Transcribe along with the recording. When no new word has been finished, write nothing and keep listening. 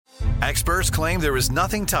Experts claim there is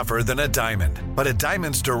nothing tougher than a diamond. But at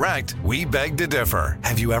Diamonds Direct, we beg to differ.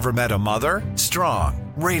 Have you ever met a mother?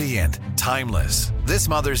 Strong, radiant, timeless. This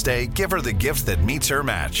Mother's Day, give her the gift that meets her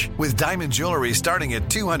match. With diamond jewelry starting at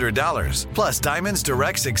 $200. Plus Diamonds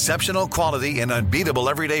Direct's exceptional quality and unbeatable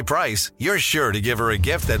everyday price, you're sure to give her a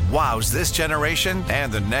gift that wows this generation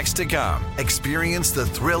and the next to come. Experience the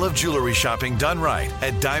thrill of jewelry shopping done right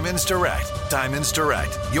at Diamonds Direct. Diamonds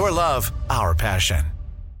Direct. Your love, our passion.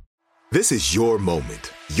 This is your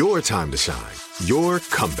moment, your time to shine, your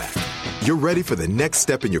comeback. You're ready for the next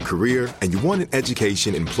step in your career, and you want an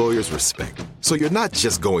education employers respect. So you're not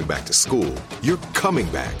just going back to school, you're coming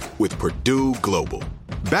back with Purdue Global.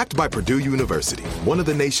 Backed by Purdue University, one of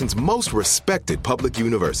the nation's most respected public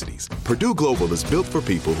universities, Purdue Global is built for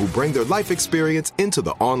people who bring their life experience into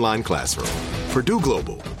the online classroom. Purdue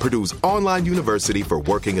Global, Purdue's online university for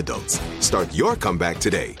working adults. Start your comeback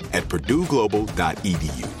today at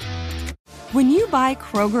purdueglobal.edu. When you buy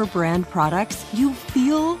Kroger brand products, you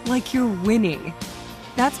feel like you're winning.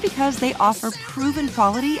 That's because they offer proven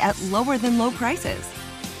quality at lower than low prices.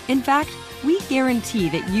 In fact, we guarantee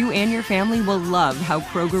that you and your family will love how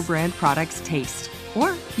Kroger brand products taste,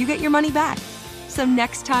 or you get your money back. So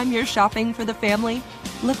next time you're shopping for the family,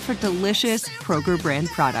 look for delicious Kroger brand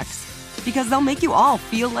products, because they'll make you all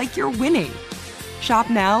feel like you're winning. Shop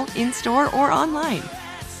now, in-store, or online.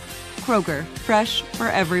 Kroger, fresh for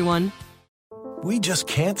everyone. We just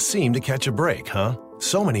can't seem to catch a break, huh?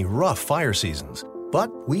 So many rough fire seasons. But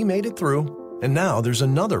we made it through, and now there's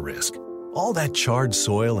another risk. All that charred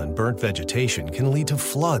soil and burnt vegetation can lead to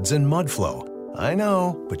floods and mud flow. I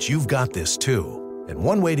know, but you've got this too. And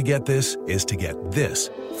one way to get this is to get this,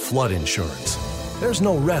 flood insurance. There's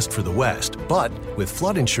no rest for the West, but with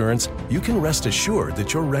flood insurance, you can rest assured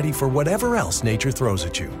that you're ready for whatever else nature throws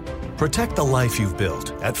at you. Protect the life you've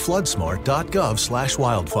built at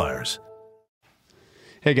floodsmart.gov/wildfires.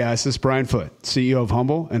 Hey guys, this is Brian Foote, CEO of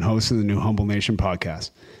Humble and host of the new Humble Nation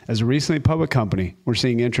podcast. As a recently public company, we're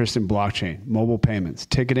seeing interest in blockchain, mobile payments,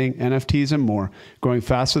 ticketing, NFTs, and more growing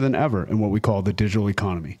faster than ever in what we call the digital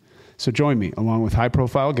economy. So join me, along with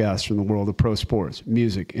high-profile guests from the world of pro sports,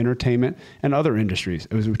 music, entertainment, and other industries,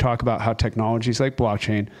 as we talk about how technologies like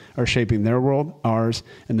blockchain are shaping their world, ours,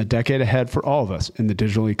 and the decade ahead for all of us in the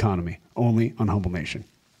digital economy, only on Humble Nation.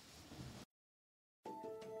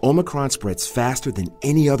 Omicron spreads faster than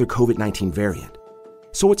any other COVID-19 variant,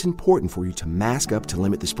 so it's important for you to mask up to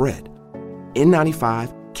limit the spread.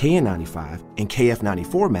 N95, KN95, and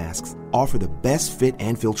KF94 masks offer the best fit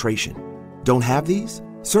and filtration. Don't have these?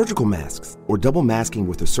 Surgical masks or double masking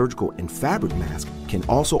with a surgical and fabric mask can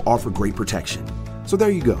also offer great protection. So there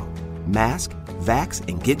you go. Mask, vax,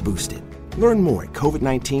 and get boosted. Learn more at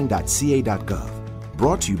covid19.ca.gov.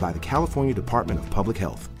 Brought to you by the California Department of Public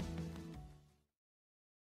Health.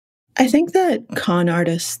 I think that con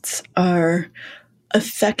artists are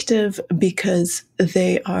effective because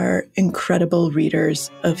they are incredible readers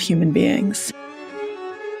of human beings.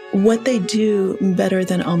 What they do better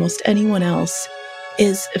than almost anyone else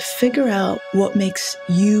is figure out what makes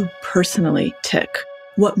you personally tick,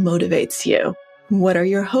 what motivates you. What are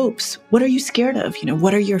your hopes? What are you scared of?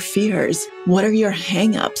 What are your fears? What are your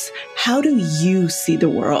hangups? How do you see the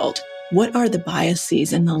world? What are the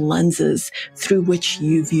biases and the lenses through which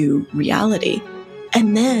you view reality?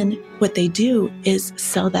 And then what they do is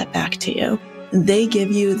sell that back to you. They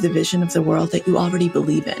give you the vision of the world that you already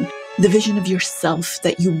believe in, the vision of yourself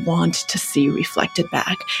that you want to see reflected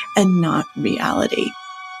back, and not reality.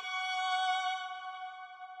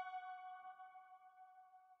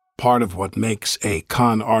 Part of what makes a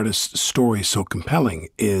con artist's story so compelling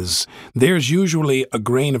is there's usually a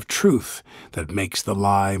grain of truth that makes the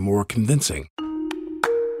lie more convincing.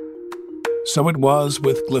 So it was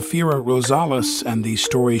with Glafira Rosales and the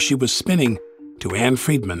story she was spinning to Ann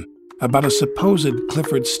Friedman about a supposed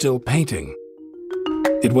Clyfford Still painting.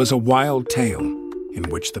 It was a wild tale in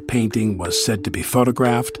which the painting was said to be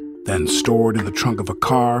photographed, then stored in the trunk of a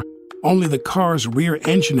car, only the car's rear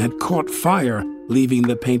engine had caught fire, leaving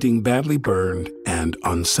the painting badly burned and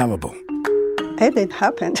unsellable. It did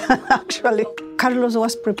happen, actually. Carlos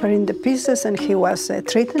was preparing the pieces and he was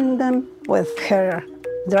treating them with hair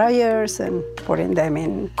dryers and putting them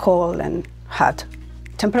in cold and hot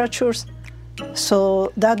temperatures.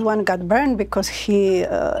 So that one got burned because he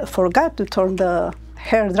forgot to turn the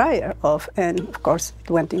hair dryer off, and of course it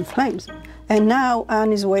went in flames. And now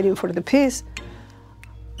Anne is waiting for the piece.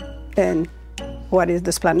 And what is the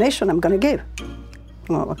explanation I'm going to give?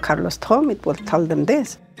 Well, Carlos told me, will tell them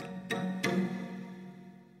this.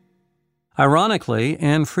 Ironically,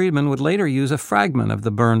 Ann Friedman would later use a fragment of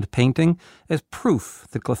the burned painting as proof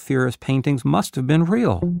that Glafira's paintings must have been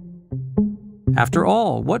real. After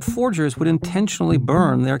all, what forgers would intentionally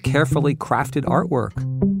burn their carefully crafted artwork?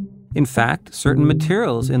 In fact, certain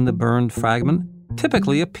materials in the burned fragment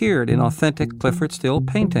typically appeared in authentic Clyfford Still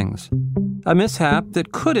paintings. A mishap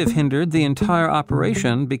that could have hindered the entire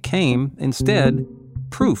operation became, instead,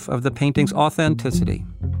 proof of the painting's authenticity.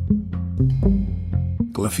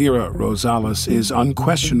 Glafira Rosales is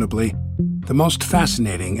unquestionably the most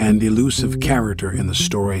fascinating and elusive character in the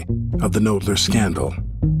story of the Knoedler scandal.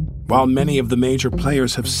 While many of the major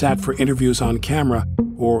players have sat for interviews on camera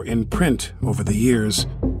or in print over the years,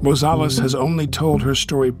 Rosales has only told her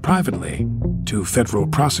story privately to federal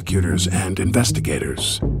prosecutors and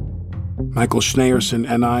investigators. Michael Schneerson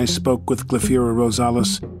and I spoke with Glafira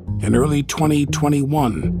Rosales in early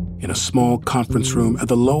 2021 in a small conference room at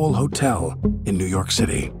the Lowell Hotel in New York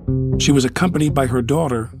City. She was accompanied by her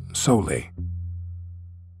daughter, Soli.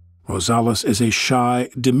 Rosales is a shy,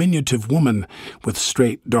 diminutive woman with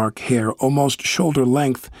straight, dark hair almost shoulder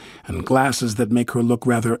length and glasses that make her look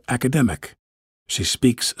rather academic. She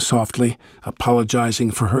speaks softly,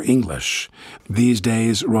 apologizing for her English. These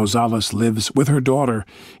days, Rosales lives with her daughter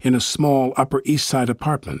in a small Upper East Side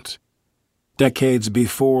apartment. Decades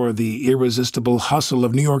before the irresistible hustle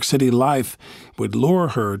of New York City life would lure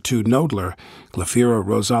her to Knoedler, Glafira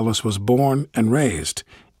Rosales was born and raised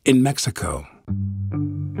in Mexico.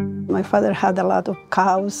 My father had a lot of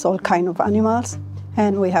cows, all kind of animals,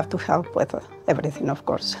 and we have to help with everything, of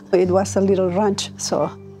course. It was a little ranch, so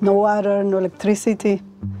no water, no electricity.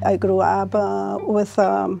 I grew up with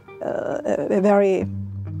a very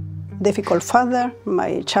difficult father.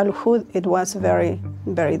 My childhood, it was very,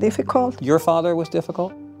 very difficult. Your father was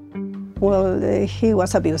difficult? Well, he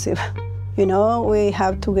was abusive. You know, we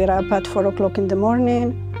have to get up at 4 o'clock in the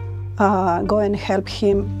morning, go and help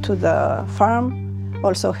him to the farm,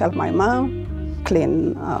 also help my mom,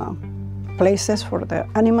 clean places for the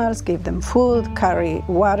animals, give them food, carry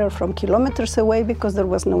water from kilometers away because there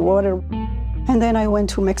was no water. And then I went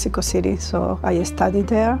to Mexico City, so I studied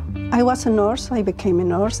there. I was a nurse, I became a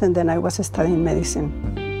nurse, and then I was studying medicine.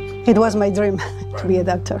 It was my dream to be a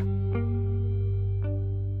doctor.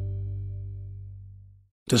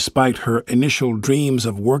 Despite her initial dreams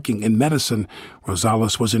of working in medicine,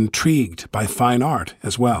 Rosales was intrigued by fine art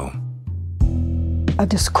as well. At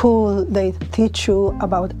the school, they teach you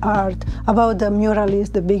about art, about the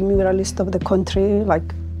muralists, the big muralists of the country,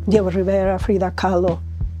 like Diego Rivera, Frida Kahlo,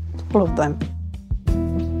 all of them.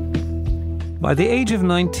 By the age of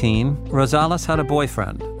 19, Rosales had a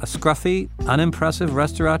boyfriend, a scruffy, unimpressive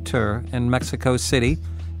restaurateur in Mexico City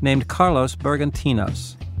named Carlos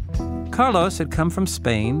Bergantinos. Carlos had come from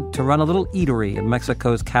Spain to run a little eatery in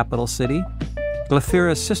Mexico's capital city.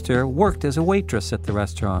 Glafira's sister worked as a waitress at the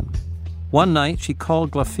restaurant. One night, she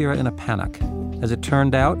called Glafira in a panic. As it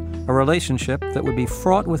turned out, a relationship that would be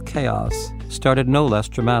fraught with chaos started no less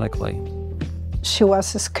dramatically. She was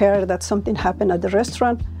scared that something happened at the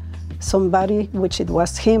restaurant. Somebody, which it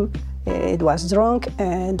was him, it was drunk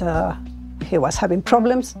and he was having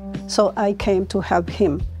problems. So I came to help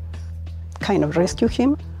him, kind of rescue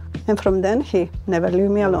him. And from then, he never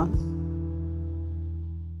left me alone.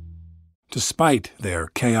 Despite their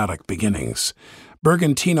chaotic beginnings,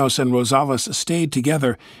 Bergantinos and Rosales stayed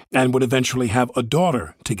together and would eventually have a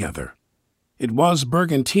daughter together. It was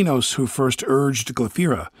Bergantinos who first urged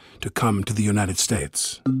Glafira to come to the United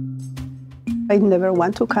States. I never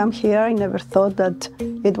want to come here. I never thought that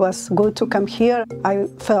it was good to come here. I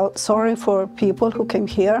felt sorry for people who came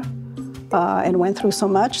here and went through so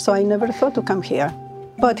much, so I never thought to come here.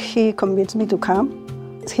 But he convinced me to come.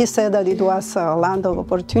 He said that it was a land of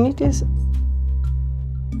opportunities.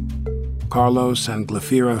 Carlos and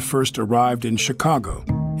Glafira first arrived in Chicago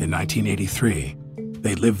in 1983.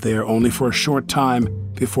 They lived there only for a short time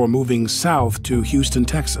before moving south to Houston,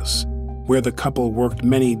 Texas, where the couple worked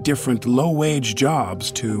many different low-wage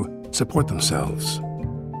jobs to support themselves.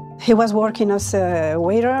 He was working as a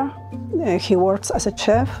waiter. He works as a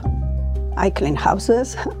chef. I clean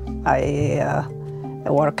houses. I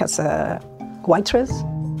work as a waitress,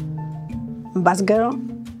 bus girl,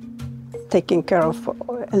 taking care of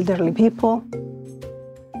elderly people.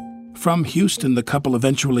 From Houston, the couple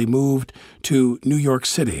eventually moved to New York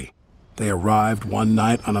City. They arrived one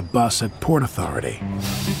night on a bus at Port Authority.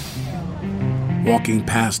 Walking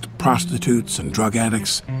past prostitutes and drug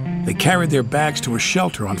addicts, they carried their bags to a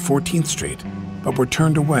shelter on 14th Street, but were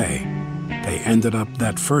turned away. They ended up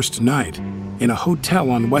that first night in a hotel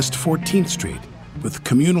on West 14th Street with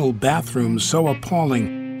communal bathrooms so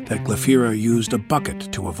appalling that Glafira used a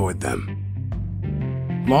bucket to avoid them.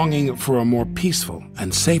 Longing for a more peaceful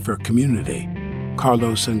and safer community,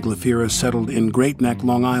 Carlos and Glafira settled in Great Neck,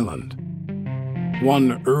 Long Island.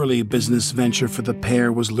 One early business venture for the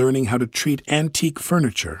pair was learning how to treat antique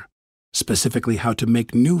furniture, specifically how to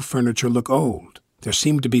make new furniture look old. There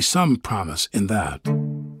seemed to be some promise in that.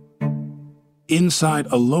 Inside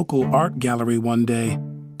a local art gallery one day,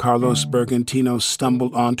 Carlos Bergantino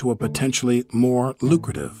stumbled onto a potentially more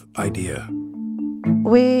lucrative idea.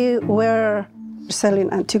 We were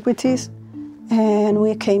selling antiquities, and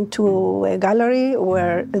we came to a gallery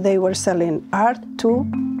where they were selling art too.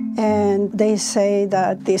 And they say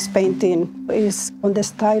that this painting is on the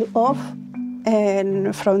style of,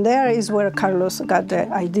 and from there is where Carlos got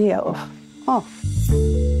the idea of, oh.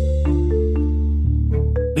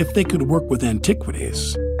 If they could work with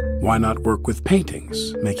antiquities, why not work with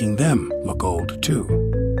paintings, making them look old too?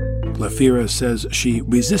 Glafira says she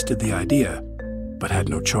resisted the idea, but had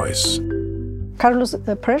no choice. Carlos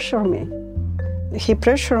pressured me. He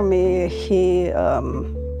pressured me. He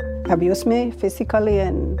abused me physically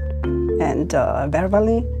and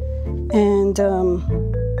verbally.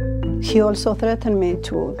 And he also threatened me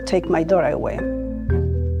to take my daughter away.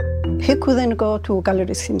 He couldn't go to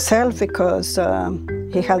galleries himself because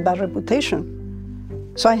he had bad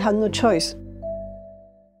reputation. So I had no choice.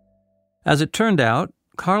 As it turned out,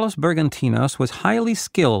 Carlos Bergantinos was highly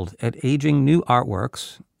skilled at aging new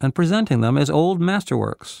artworks and presenting them as old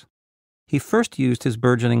masterworks. He first used his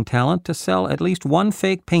burgeoning talent to sell at least one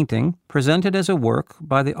fake painting presented as a work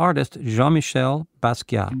by the artist Jean-Michel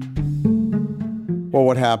Basquiat. Well,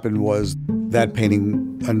 what happened was that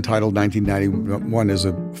painting, entitled 1991, is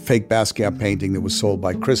a fake Basquiat painting that was sold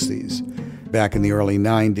by Christie's back in the early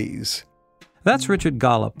 90s. That's Richard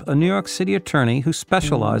Gollop, a New York City attorney who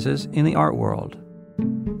specializes in the art world.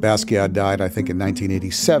 Basquiat died, I think, in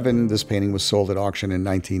 1987. This painting was sold at auction in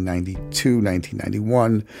 1992,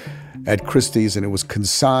 1991 at Christie's, and it was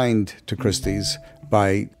consigned to Christie's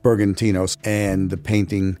by Bergantinos, and the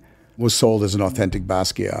painting was sold as an authentic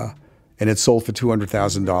Basquiat. And it sold for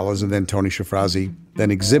 $200,000, and then Tony Shafrazi then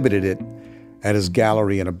exhibited it at his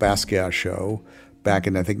gallery in a Basquiat show back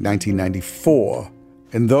in, I think, 1994.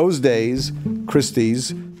 In those days, Christie's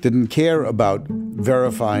didn't care about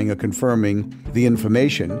verifying or confirming the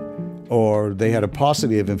information, or they had a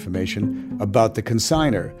paucity of information about the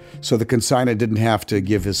consignor. So the consignor didn't have to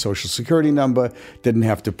give his social security number, didn't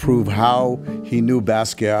have to prove how he knew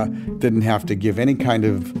Basquiat, didn't have to give any kind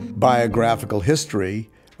of biographical history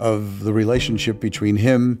of the relationship between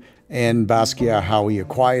him and Basquiat, how he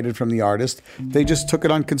acquired it from the artist. They just took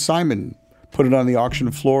it on consignment, put it on the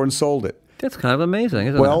auction floor, and sold it. That's kind of amazing,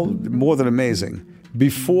 isn't it? Well, more than amazing.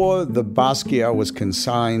 Before the Basquiat was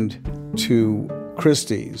consigned to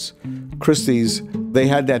Christie's, they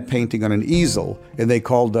had that painting on an easel, and they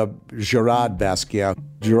called up Gerard Basquiat.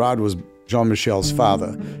 Gerard was Jean-Michel's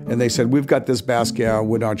father. And they said, we've got this Basquiat,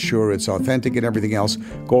 we're not sure it's authentic and everything else.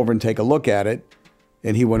 Go over and take a look at it.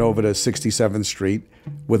 And he went over to 67th Street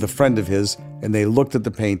with a friend of his, and they looked at the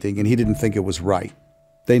painting, and he didn't think it was right.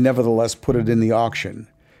 They nevertheless put it in the auction,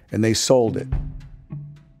 and they sold it.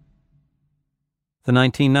 The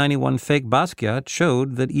 1991 fake Basquiat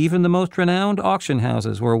showed that even the most renowned auction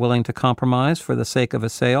houses were willing to compromise for the sake of a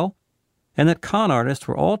sale, and that con artists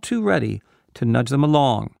were all too ready to nudge them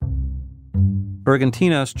along.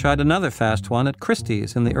 Bergantinos tried another fast one at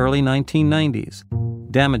Christie's in the early 1990s,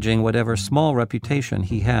 damaging whatever small reputation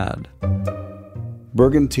he had.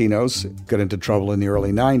 Bergantinos got into trouble in the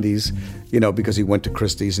early 90s, because he went to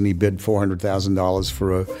Christie's and he bid $400,000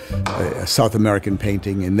 for a South American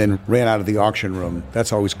painting and then ran out of the auction room.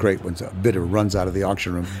 That's always great when a bidder runs out of the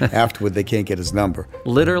auction room. Afterward, they can't get his number.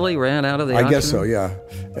 Literally ran out of the auction room? I guess so, yeah.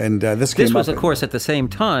 And this was, of course, at the same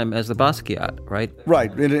time as the Basquiat, right? Right,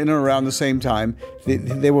 in and around the same time.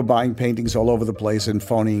 They were buying paintings all over the place and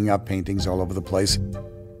phoning up paintings all over the place.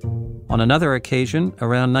 On another occasion,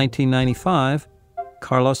 around 1995,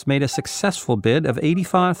 Carlos made a successful bid of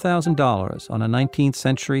 $85,000 on a 19th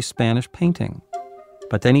century Spanish painting.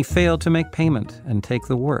 But then he failed to make payment and take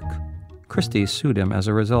the work. Christie sued him as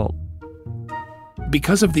a result.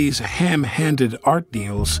 Because of these ham-handed art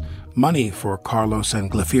deals, money for Carlos and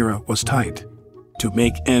Glafira was tight. To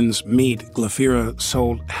make ends meet, Glafira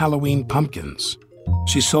sold Halloween pumpkins.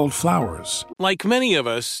 She sold flowers. Like many of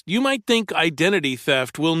us, you might think identity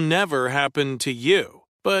theft will never happen to you.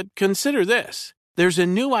 But consider this. There's a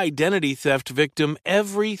new identity theft victim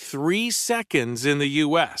every 3 seconds in the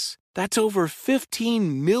U.S. That's over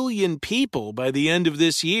 15 million people by the end of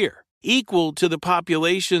this year, equal to the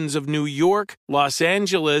populations of New York, Los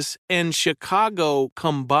Angeles, and Chicago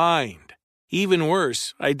combined. Even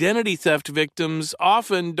worse, identity theft victims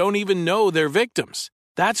often don't even know they're victims.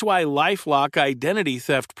 That's why LifeLock Identity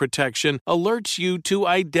Theft Protection alerts you to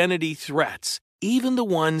identity threats, even the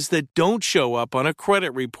ones that don't show up on a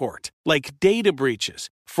credit report, like data breaches,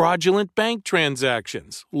 fraudulent bank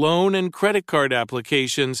transactions, loan and credit card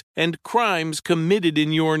applications, and crimes committed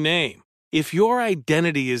in your name. If your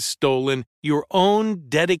identity is stolen, your own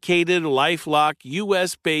dedicated LifeLock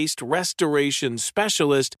U.S.-based restoration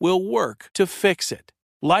specialist will work to fix it.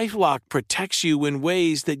 LifeLock protects you in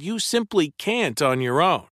ways that you simply can't on your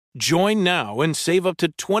own. Join now and save up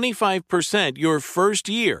to 25% your first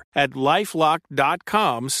year at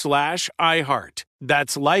LifeLock.com/iHeart.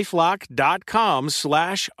 That's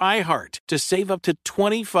LifeLock.com/iHeart to save up to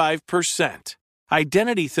 25%.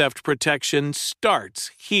 Identity theft protection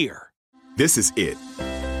starts here. This is it.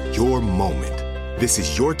 Your moment. This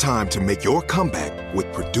is your time to make your comeback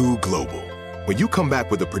with Purdue Global. When you come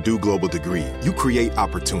back with a Purdue Global degree, you create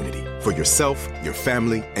opportunity for yourself, your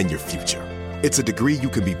family, and your future. It's a degree you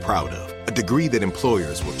can be proud of, a degree that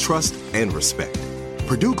employers will trust and respect.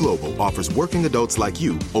 Purdue Global offers working adults like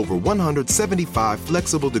you over 175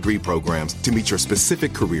 flexible degree programs to meet your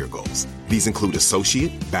specific career goals. These include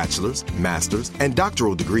associate, bachelor's, master's, and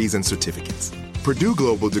doctoral degrees and certificates. Purdue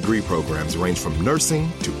Global degree programs range from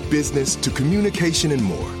nursing to business to communication and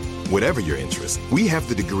more. Whatever your interest, we have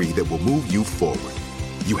the degree that will move you forward.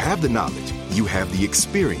 You have the knowledge, you have the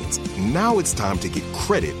experience. Now it's time to get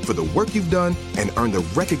credit for the work you've done and earn the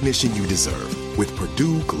recognition you deserve with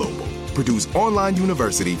Purdue Global, Purdue's online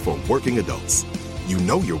university for working adults. You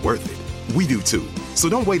know you're worth it. We do too. So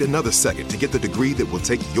don't wait another second to get the degree that will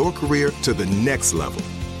take your career to the next level.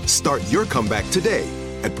 Start your comeback today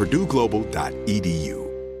at purdueglobal.edu.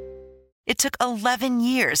 It took 11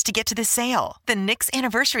 years to get to this sale. The Knix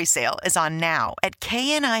Anniversary Sale is on now at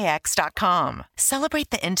knix.com.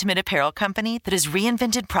 Celebrate the intimate apparel company that has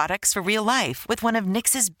reinvented products for real life with one of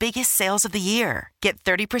Knix's biggest sales of the year. Get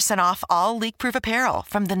 30% off all leak-proof apparel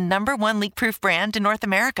from the #1 leak-proof brand in North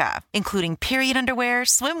America, including period underwear,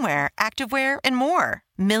 swimwear, activewear, and more.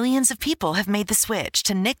 Millions of people have made the switch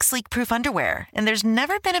to Knix leak-proof underwear, and there's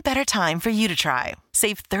never been a better time for you to try.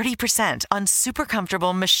 Save 30% on super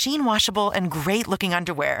comfortable, machine-washable, and great-looking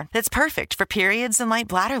underwear that's perfect for periods and light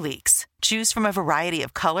bladder leaks. Choose from a variety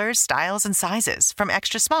of colors, styles, and sizes, from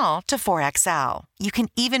extra small to 4XL. You can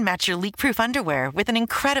even match your leak-proof underwear with an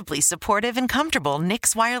incredibly supportive and comfortable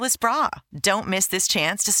Knix wireless bra. Don't miss this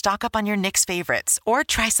chance to stock up on your Knix favorites or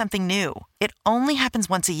try something new. It only happens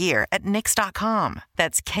once a year at Knix.com.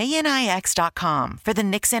 That's KNIX.com for the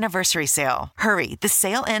Knix Anniversary Sale. Hurry, the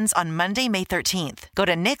sale ends on Monday, May 13th. Go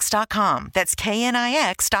to Knix.com. That's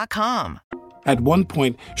KNIX.com. At one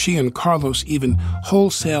point, she and Carlos even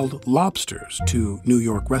wholesaled lobsters to New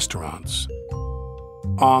York restaurants.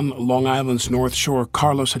 On Long Island's North Shore,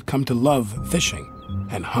 Carlos had come to love fishing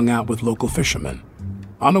and hung out with local fishermen.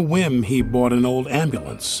 On a whim, he bought an old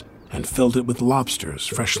ambulance and filled it with lobsters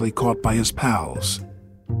freshly caught by his pals.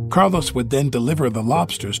 Carlos would then deliver the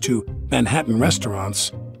lobsters to Manhattan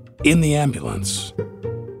restaurants in the ambulance.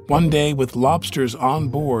 One day, with lobsters on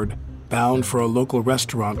board, bound for a local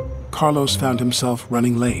restaurant, Carlos found himself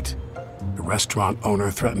running late. The restaurant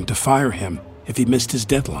owner threatened to fire him if he missed his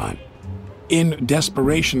deadline. In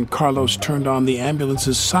desperation, Carlos turned on the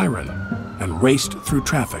ambulance's siren and raced through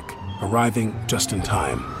traffic, arriving just in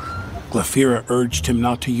time. Glafira urged him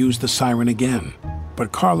not to use the siren again,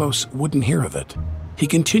 but Carlos wouldn't hear of it. He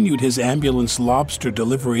continued his ambulance lobster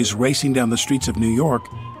deliveries, racing down the streets of New York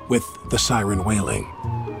with the siren wailing.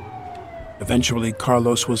 Eventually,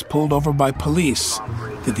 Carlos was pulled over by police.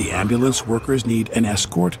 Did the ambulance workers need an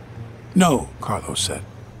escort? No, Carlos said.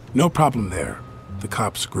 No problem there. The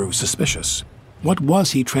cops grew suspicious. What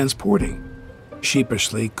was he transporting?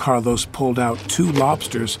 Sheepishly, Carlos pulled out 2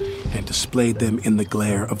 lobsters and displayed them in the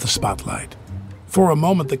glare of the spotlight. For a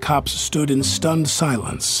moment, the cops stood in stunned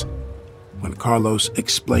silence. When Carlos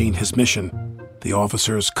explained his mission, the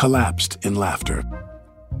officers collapsed in laughter.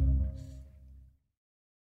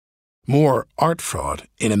 More art fraud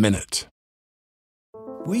in a minute.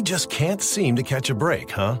 We just can't seem to catch a break,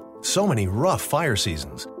 huh? So many rough fire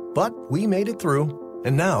seasons. But we made it through,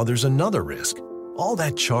 and now there's another risk. All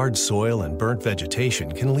that charred soil and burnt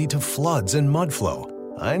vegetation can lead to floods and mud flow.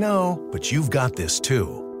 I know, but you've got this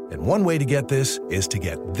too. And one way to get this is to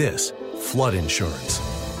get this, flood insurance.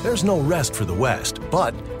 There's no rest for the West,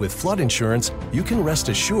 but with flood insurance, you can rest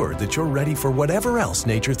assured that you're ready for whatever else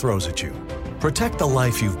nature throws at you. Protect the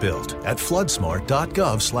life you've built at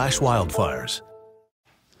floodsmart.gov/wildfires.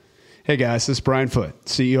 Hey guys, this is Brian Foote,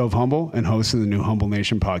 CEO of Humble and host of the new Humble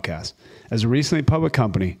Nation podcast. As a recently public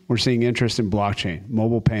company, we're seeing interest in blockchain,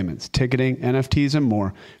 mobile payments, ticketing, NFTs, and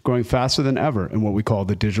more growing faster than ever in what we call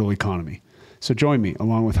the digital economy. So join me,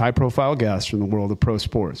 along with high-profile guests from the world of pro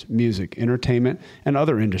sports, music, entertainment, and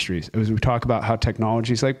other industries, as we talk about how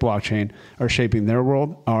technologies like blockchain are shaping their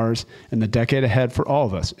world, ours, and the decade ahead for all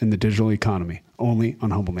of us in the digital economy, only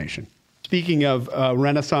on Humble Nation. Speaking of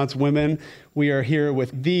Renaissance women, we are here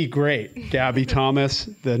with the great Gabby Thomas,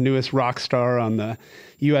 the newest rock star on the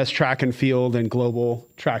U.S. track and field and global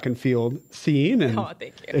track and field scene. And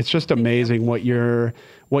thank you. It's just amazing what you're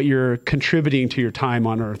contributing to your time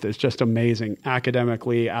on Earth. It's just amazing.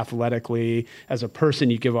 Academically, athletically, as a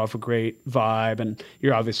person, you give off a great vibe, and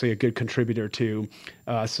you're obviously a good contributor to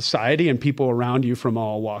society and people around you from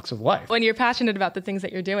all walks of life. When you're passionate about the things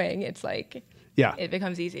that you're doing, it's like, it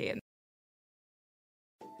becomes easy.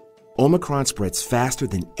 Omicron spreads faster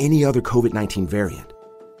than any other COVID-19 variant,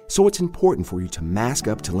 so it's important for you to mask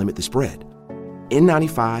up to limit the spread.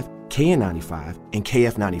 N95, KN95, and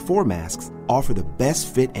KF94 masks offer the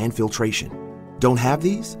best fit and filtration. Don't have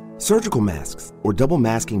these? Surgical masks or double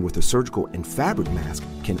masking with a surgical and fabric mask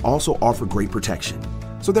can also offer great protection.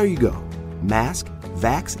 So there you go. Mask,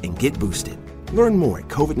 vax, and get boosted. Learn more at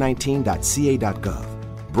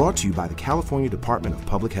covid19.ca.gov. Brought to you by the California Department of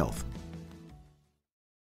Public Health.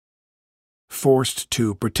 Forced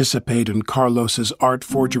to participate in Carlos's art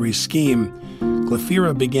forgery scheme,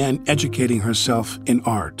 Glafira began educating herself in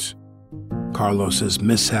art. Carlos's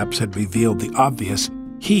mishaps had revealed the obvious.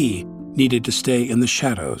 He needed to stay in the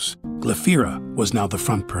shadows. Glafira was now the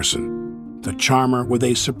front person, the charmer with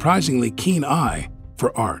a surprisingly keen eye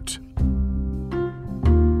for art.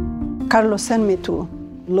 Carlos sent me to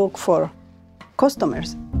look for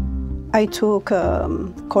customers. I took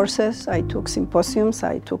courses, I took symposiums,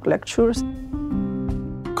 I took lectures.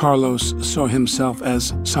 Carlos saw himself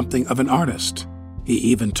as something of an artist. He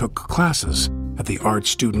even took classes at the Art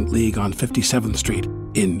Student League on 57th Street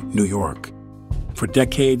in New York. For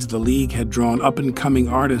decades, the League had drawn up-and-coming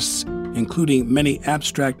artists, including many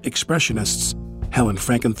abstract expressionists, Helen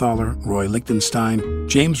Frankenthaler, Roy Lichtenstein,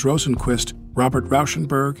 James Rosenquist, Robert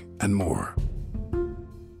Rauschenberg, and more.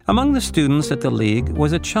 Among the students at the League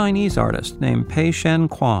was a Chinese artist named Pei Shen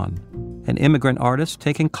Quan, an immigrant artist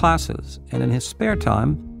taking classes and in his spare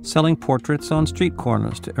time selling portraits on street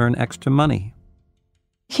corners to earn extra money.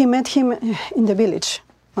 He met him in the village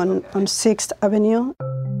on 6th Avenue.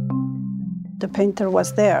 The painter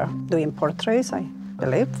was there doing portraits, I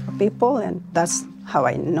believe, for people, and that's how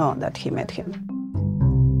I know that he met him.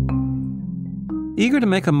 Eager to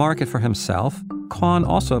make a market for himself, Quan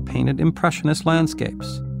also painted impressionist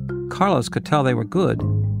landscapes. Carlos could tell they were good,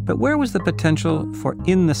 but where was the potential for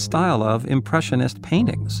in the style of impressionist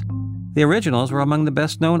paintings? The originals were among the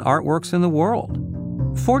best-known artworks in the world.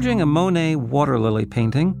 Forging a Monet water lily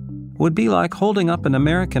painting would be like holding up an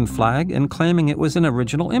American flag and claiming it was an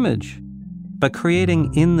original image. But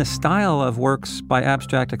creating in the style of works by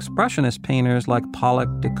abstract expressionist painters like Pollock,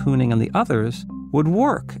 de Kooning, and the others would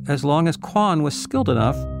work as long as Quan was skilled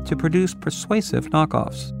enough to produce persuasive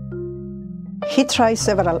knockoffs. He tried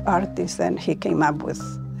several artists and he came up with,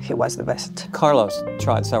 he was the best. Carlos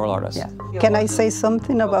tried several artists. Yeah. Can I say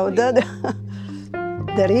something about that?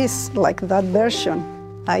 There is like that version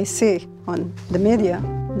I see on the media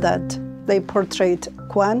that they portrayed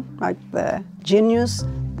Quan, like the genius.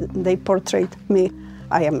 They portrayed me,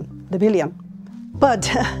 I am the villain. But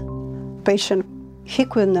Patient, he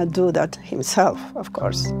could not do that himself, of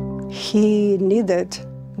course. He needed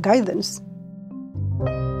guidance.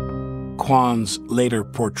 Quan's later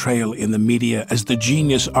portrayal in the media as the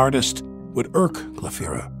genius artist would irk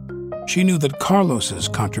Glafira. She knew that Carlos's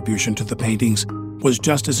contribution to the paintings was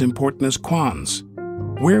just as important as Quan's.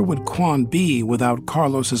 Where would Quan be without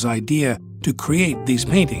Carlos's idea to create these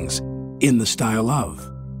paintings in the style of?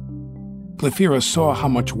 Glafira saw how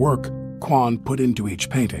much work Quan put into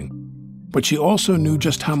each painting, but she also knew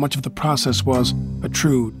just how much of the process was a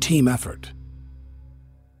true team effort.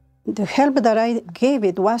 The help that I gave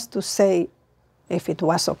it was to say if it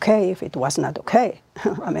was okay, if it was not okay.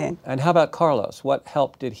 I mean. And how about Carlos? What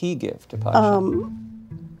help did he give to Paishan?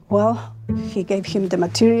 Well, he gave him the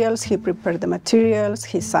materials, he prepared the materials,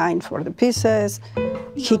 he signed for the pieces,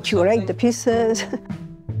 he curated the pieces.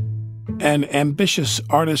 An ambitious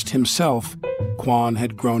artist himself, Quan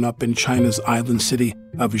had grown up in China's island city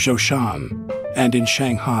of Zhoushan and in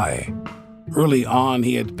Shanghai. Early on,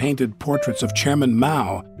 he had painted portraits of Chairman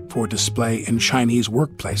Mao for display in Chinese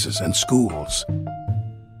workplaces and schools.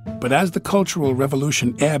 But as the Cultural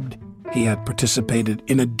Revolution ebbed, he had participated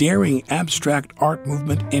in a daring abstract art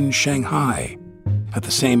movement in Shanghai. At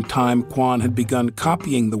the same time, Quan had begun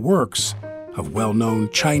copying the works of well-known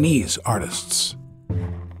Chinese artists.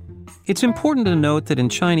 It's important to note that in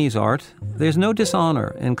Chinese art, there's no dishonor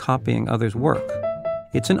in copying others' work.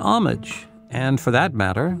 It's an homage, and for that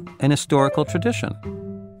matter, an historical tradition.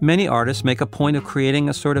 Many artists make a point of creating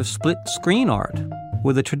a sort of split-screen art,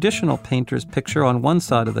 with a traditional painter's picture on one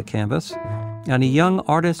side of the canvas and a young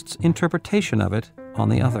artist's interpretation of it on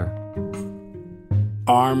the other.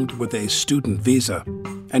 Armed with a student visa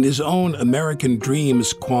and his own American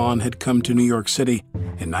dreams, Kwon had come to New York City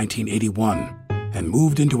in 1981 and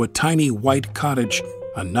moved into a tiny white cottage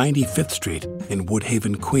on 95th Street in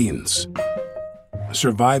Woodhaven, Queens.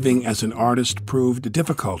 Surviving as an artist proved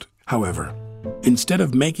difficult, however. Instead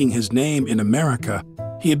of making his name in America,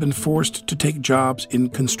 he had been forced to take jobs in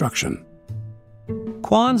construction.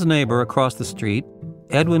 Kwon's neighbor across the street,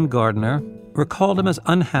 Edwin Gardner, recalled him as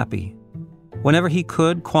unhappy. Whenever he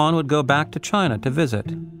could, Kwon would go back to China to visit.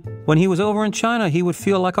 When he was over in China, he would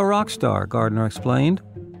feel like a rock star, Gardner explained,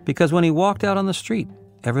 because when he walked out on the street,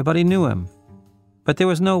 everybody knew him. But there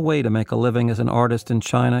was no way to make a living as an artist in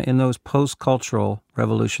China in those post-cultural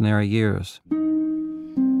revolutionary years.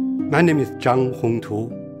 My name is Zhang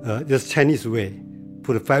Hongtu. It's Chinese way.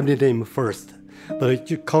 Put the family name first.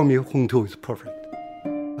 But you call me Hongtu is perfect.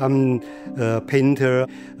 I'm a painter,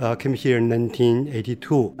 came here in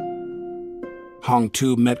 1982.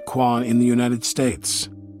 Hongtu met Kwon in the United States.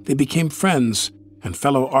 They became friends and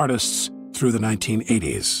fellow artists through the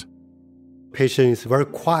 1980s. Patient is a very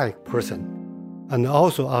quiet person. And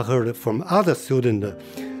also I heard from other students,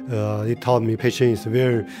 they told me patient is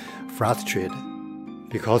very frustrated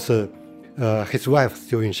because his wife is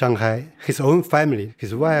still in Shanghai, his own family,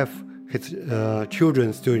 his wife, his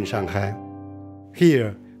children still in Shanghai.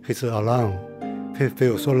 Here, he's alone. He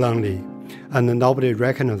feels so lonely, and nobody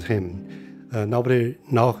recognizes him. Nobody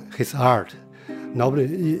knows his art.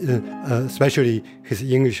 Nobody, especially his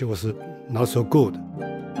English was not so good.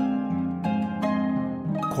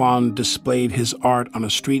 Kwon displayed his art on a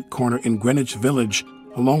street corner in Greenwich Village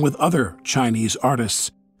along with other Chinese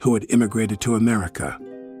artists who had immigrated to America.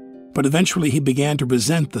 But eventually he began to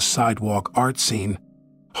resent the sidewalk art scene.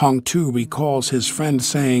 Hongtu recalls his friend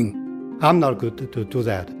saying, I'm not good to do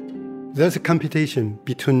that. There's a competition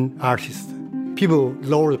between artists. People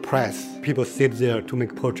lower the price. People sit there to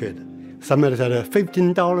make portrait. Somebody said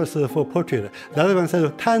 $15 for portrait. The other one said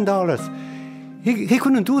 $10. He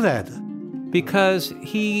couldn't do that. Because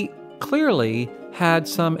he clearly had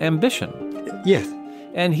some ambition. Yes.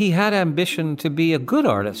 And he had ambition to be a good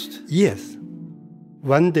artist. Yes.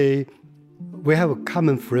 One day, we have a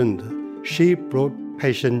common friend. She brought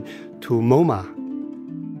patient to MoMA.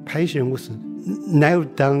 Patient was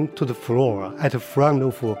knelt down to the floor at the front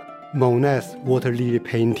of Monet's water lily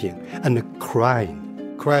painting and cried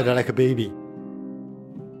like a baby.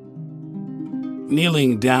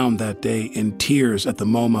 Kneeling down that day in tears at the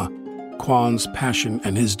MoMA, Kwon's passion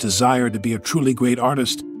and his desire to be a truly great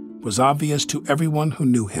artist was obvious to everyone who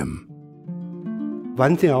knew him.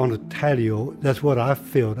 One thing I want to tell you, that's what I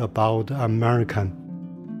felt about American.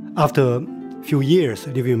 After a few years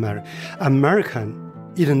living in America, American,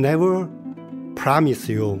 it never promise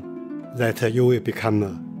you that you will become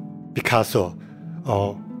a Picasso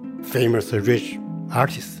or famous rich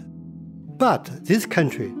artist. But this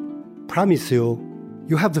country promise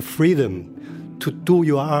you have the freedom to do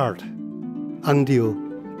your art until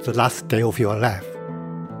the last day of your life.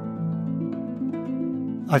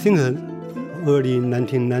 I think early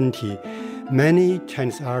 1990, many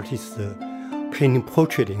Chinese artists painting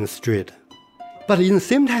portrait in the street. But in the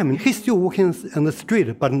same time, he's still working on the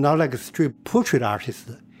street, but not like a street portrait artist.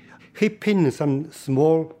 He painted some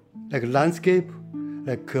small, like landscape,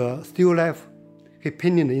 like still life. He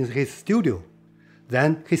painted in his studio.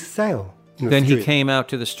 Then he sell. Then he came out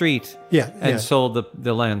to the street and sold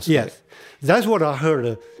the landscape. Yes. That's what I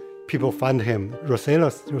heard. People find him.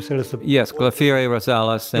 Rosella's yes, Glafira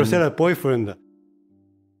Rosales. Rosella's boyfriend.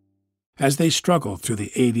 As they struggled through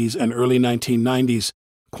the 80s and early 1990s,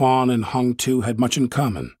 Kwon and Hongtu had much in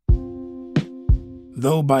common.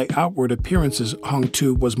 Though by outward appearances,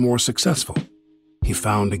 Hongtu was more successful. He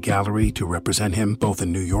found a gallery to represent him both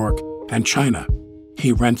in New York and China.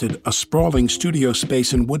 He rented a sprawling studio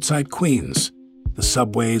space in Woodside, Queens. The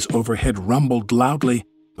subways overhead rumbled loudly,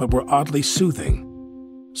 but were oddly soothing.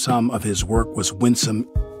 Some of his work was winsome,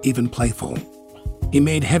 even playful. He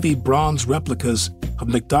made heavy bronze replicas of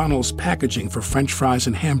McDonald's packaging for French fries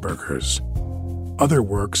and hamburgers. Other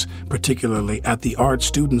works, particularly at the Art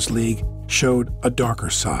Students League, showed a darker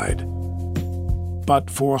side. But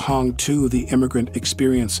for Hongtu, the immigrant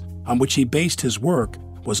experience on which he based his work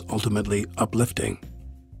was ultimately uplifting.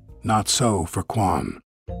 Not so for Kwon.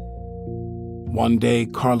 One day,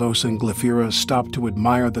 Carlos and Glafira stopped to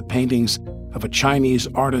admire the paintings of a Chinese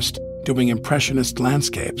artist doing impressionist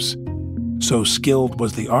landscapes. So skilled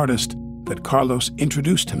was the artist that Carlos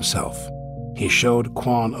introduced himself. He showed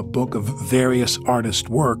Quan a book of various artist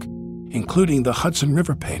work, including the Hudson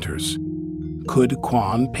River painters. Could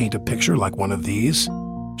Quan paint a picture like one of these?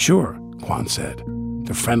 Sure, Quan said.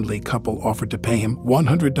 The friendly couple offered to pay him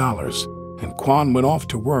 $100, and Quan went off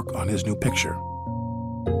to work on his new picture.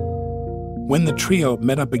 When the trio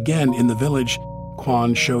met up again in the village,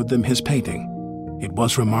 Quan showed them his painting. It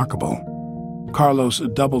was remarkable. Carlos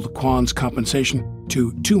doubled Quan's compensation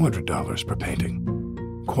to $200 per painting.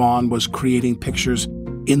 Quan was creating pictures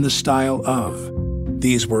in the style of.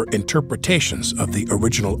 These were interpretations of the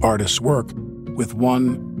original artist's work, with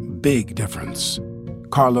one big difference.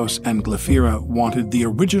 Carlos and Glafira wanted the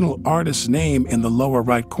original artist's name in the lower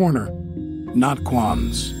right corner, not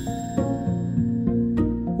Quan's.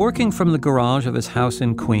 Working from the garage of his house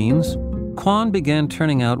in Queens, Quan began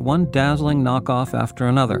turning out one dazzling knockoff after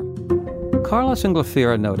another. Carlos and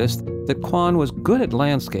Glafira noticed that Quan was good at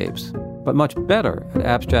landscapes, but much better at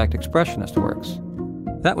abstract expressionist works.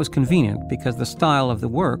 That was convenient because the style of the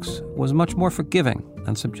works was much more forgiving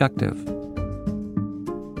and subjective.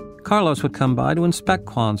 Carlos would come by to inspect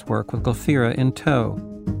Quan's work with Glafira in tow.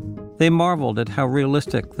 They marveled at how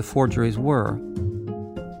realistic the forgeries were.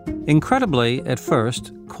 Incredibly, at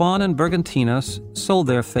first, Quan and Bergantinos sold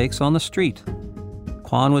their fakes on the street.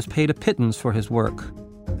 Quan was paid a pittance for his work,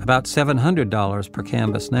 about $700 per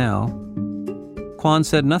canvas now. Quan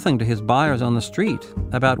said nothing to his buyers on the street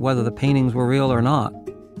about whether the paintings were real or not.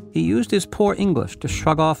 He used his poor English to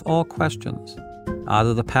shrug off all questions.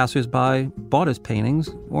 Either the passers-by bought his paintings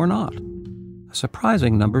or not. A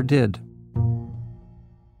surprising number did.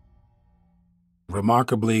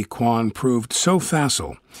 Remarkably, Quan proved so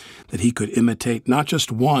facile that he could imitate not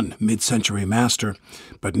just one mid-century master,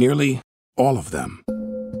 but nearly all of them.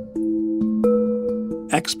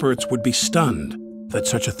 Experts would be stunned that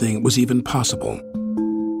such a thing was even possible.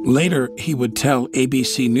 Later, he would tell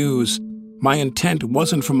ABC News, "My intent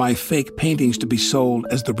wasn't for my fake paintings to be sold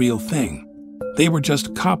as the real thing. They were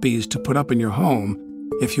just copies to put up in your home,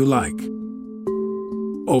 if you like."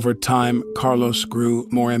 Over time, Carlos grew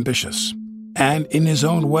more ambitious, and in his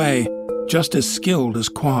own way, just as skilled as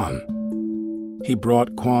Quan. He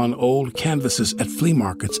brought Quan old canvases at flea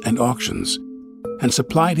markets and auctions, and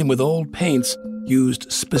supplied him with old paints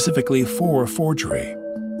used specifically for forgery.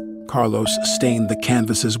 Carlos stained the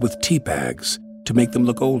canvases with tea bags to make them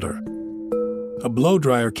look older. A blow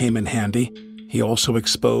dryer came in handy. He also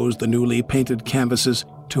exposed the newly painted canvases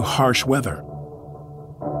to harsh weather.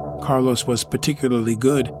 Carlos was particularly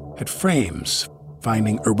good at frames,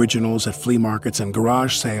 finding originals at flea markets and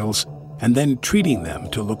garage sales, and then treating them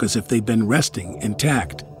to look as if they'd been resting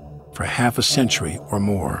intact for half a century or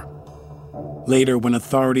more. Later, when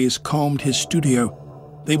authorities combed his studio,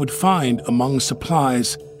 they would find among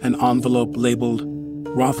supplies an envelope labeled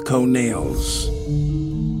Rothko Nails.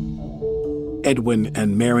 Edwin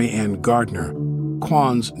and Mary Ann Gardner,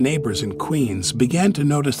 Quan's neighbors in Queens, began to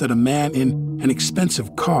notice that a man in an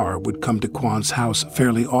expensive car would come to Quan's house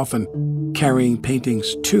fairly often, carrying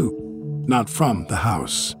paintings to, not from, the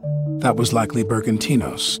house. That was likely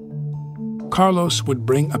Bergantinos. Carlos would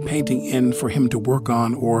bring a painting in for him to work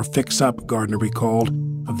on or fix up, Gardner recalled,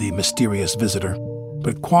 of the mysterious visitor.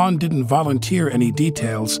 But Quan didn't volunteer any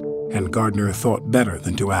details, and Gardner thought better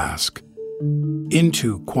than to ask.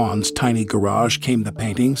 Into Quan's tiny garage came the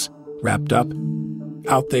paintings, wrapped up.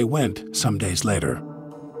 Out they went some days later.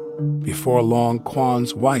 Before long,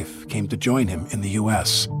 Quan's wife came to join him in the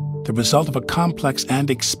U.S., the result of a complex and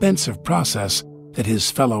expensive process that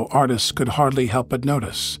his fellow artists could hardly help but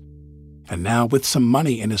notice. And now, with some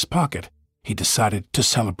money in his pocket, he decided to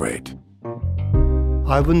celebrate.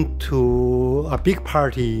 I went to a big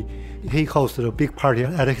party. He hosted a big party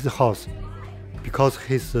at his house because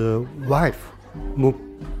his wife moved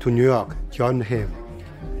to New York, joined him.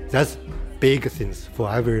 That's big things for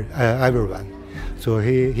everyone. So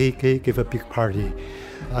he gave a big party.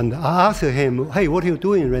 And I asked him, "Hey, what are you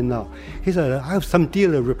doing right now?" He said, "I have some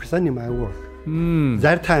dealer representing my work."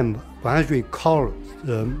 That time, when I recall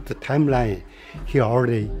the timeline, he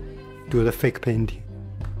already do the fake painting.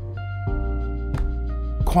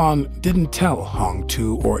 Quan didn't tell Hong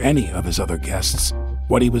Tu or any of his other guests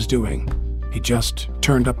what he was doing. He just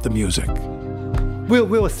turned up the music. We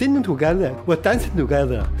were singing together, we're dancing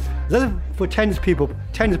together. That for Chinese people,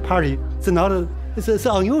 Chinese party, it's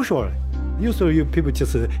unusual. Usually people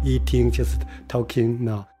just eating, just talking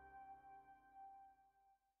now.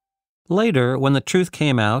 Later, when the truth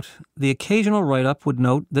came out, the occasional write-up would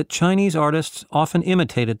note that Chinese artists often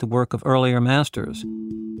imitated the work of earlier masters.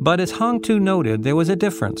 But as Hong Tu noted, there was a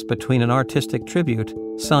difference between an artistic tribute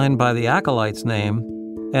signed by the acolyte's name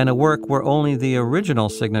and a work where only the original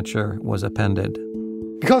signature was appended.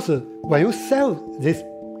 Because when you sell this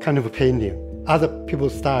kind of painting, other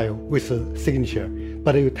people's style with a signature,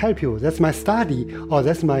 but you tell people, that's my study or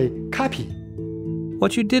that's my copy.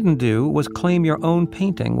 What you didn't do was claim your own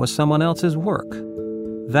painting was someone else's work.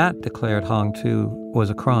 That, declared Hong Tu,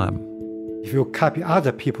 was a crime. If you copy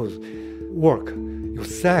other people's work, you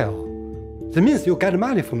sell. That means you get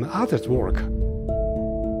money from others' work.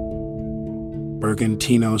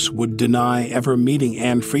 Bergantinos would deny ever meeting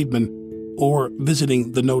Ann Friedman or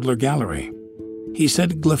visiting the Knoedler Gallery. He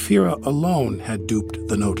said Glaphyra alone had duped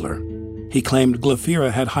the Knoedler. He claimed Glaphyra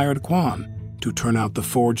had hired Kwon to turn out the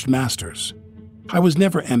forged masters. I was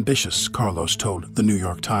never ambitious, Carlos told the New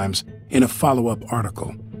York Times in a follow-up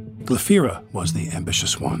article. Glaphyra was the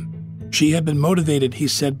ambitious one. She had been motivated, he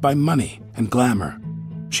said, by money and glamour.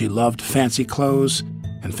 She loved fancy clothes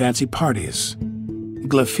and fancy parties.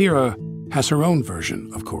 Glaphyra has her own version,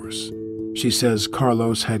 of course. She says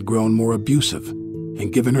Carlos had grown more abusive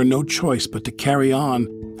and given her no choice but to carry on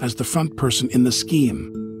as the front person in the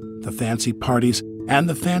scheme. The fancy parties and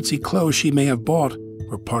the fancy clothes she may have bought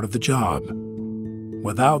were part of the job.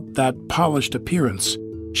 Without that polished appearance,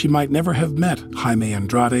 she might never have met Jaime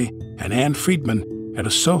Andrade and Ann Friedman at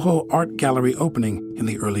a Soho art gallery opening in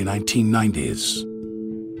the early 1990s.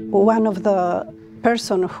 One of the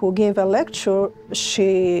person who gave a lecture,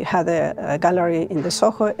 she had a gallery in the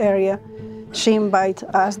Soho area. She invited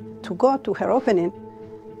us to go to her opening,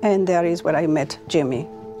 and there is where I met Jimmy.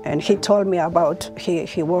 And he told me about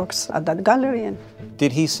he works at that gallery. And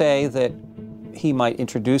did he say that he might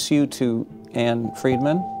introduce you to Ann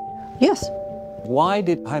Friedman? Yes. Why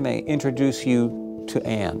did Jaime introduce you to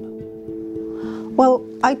Ann? Well,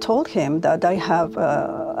 I told him that I have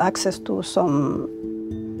access to some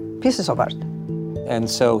pieces of art. And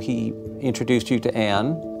so he introduced you to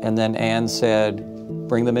Ann, and then Ann said,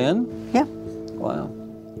 bring them in? Yeah. Wow.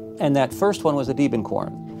 And that first one was the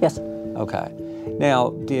Diebenkorn? Yes. Okay.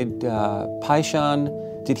 Now, did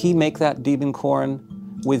Paishan, did he make that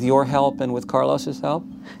Diebenkorn with your help and with Carlos's help?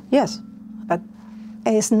 Yes. But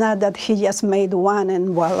it's not that he just made one and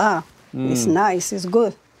voila, it's nice, it's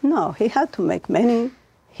good. No, he had to make many.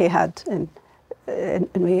 He had, and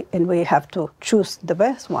we have to choose the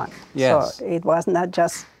best one. Yes. So it was not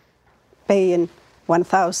just paying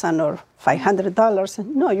 $1,000 or $500.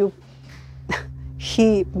 No,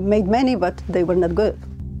 he made many, but they were not good.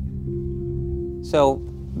 So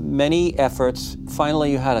many efforts.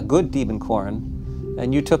 Finally, you had a good Diebenkorn,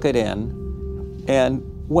 and you took it in. And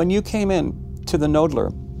when you came in to the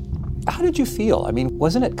Knoedler, how did you feel? I mean,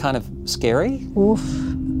 wasn't it kind of scary? Oof,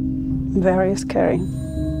 very scary.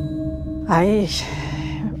 I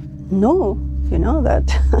knew, that.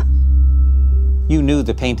 You knew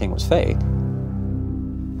the painting was fake.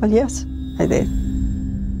 Well, yes, I did.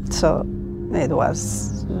 So it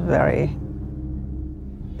was very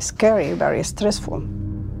scary, very stressful.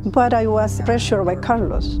 But I was pressured by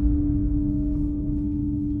Carlos.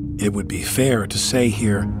 It would be fair to say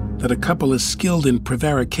here that a couple as skilled in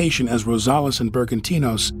prevarication as Rosales and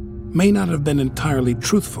Bergantinos may not have been entirely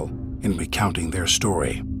truthful in recounting their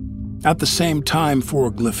story. At the same time, for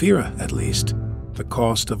Glaphyra at least, the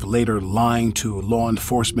cost of later lying to law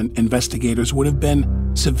enforcement investigators would have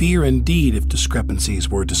been severe indeed if discrepancies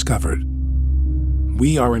were discovered.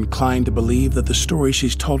 We are inclined to believe that the story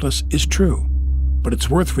she's told us is true, but it's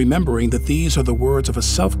worth remembering that these are the words of a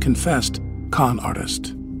self-confessed con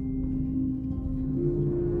artist.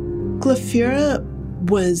 Glaphyra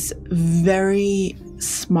was very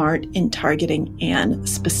smart in targeting Ann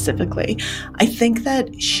specifically. I think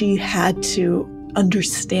that she had to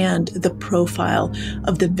understand the profile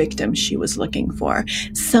of the victim she was looking for.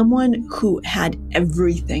 Someone who had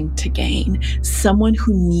everything to gain, someone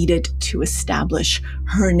who needed to establish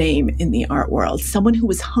her name in the art world, someone who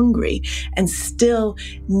was hungry and still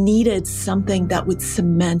needed something that would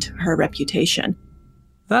cement her reputation.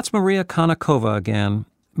 That's Maria Konnikova again.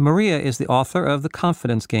 Maria is the author of The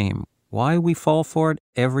Confidence Game, Why We Fall for It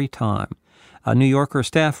Every Time. A New Yorker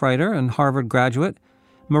staff writer and Harvard graduate,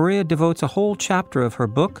 Maria devotes a whole chapter of her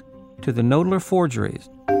book to the Knoedler forgeries,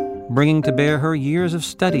 bringing to bear her years of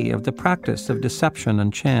study of the practice of deception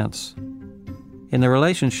and chance. In the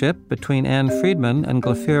relationship between Ann Friedman and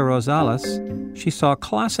Glaphyra Rosales, she saw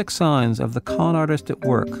classic signs of the con artist at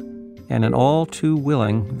work and an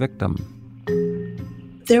all-too-willing victim.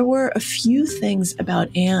 There were a few things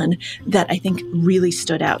about Ann that I think really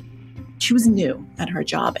stood out. She was new at her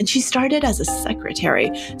job, and she started as a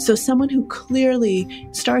secretary, so someone who clearly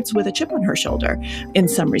starts with a chip on her shoulder in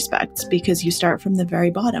some respects, because you start from the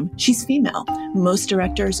very bottom. She's female. Most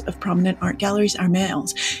directors of prominent art galleries are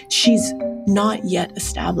males. She's not yet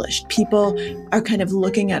established. People are kind of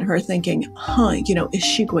looking at her thinking, is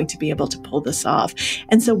she going to be able to pull this off?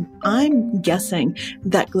 And so I'm guessing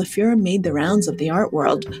that Glafira made the rounds of the art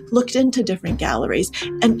world, looked into different galleries,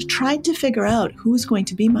 and tried to figure out who's going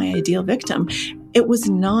to be my ideal victim. It was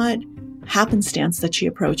not happenstance that she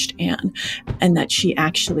approached Anne and that she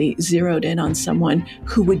actually zeroed in on someone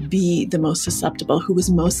who would be the most susceptible, who was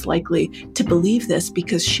most likely to believe this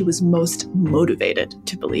because she was most motivated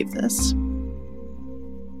to believe this.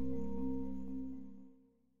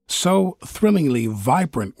 So thrillingly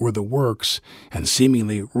vibrant were the works and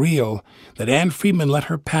seemingly real that Anne Friedman let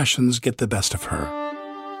her passions get the best of her.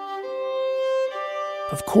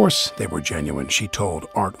 Of course they were genuine, she told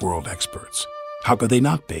art world experts. How could they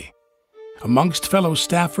not be? Amongst fellow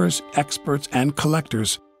staffers, experts, and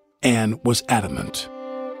collectors, Anne was adamant.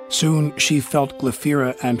 Soon she felt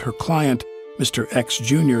Glafira and her client, Mr. X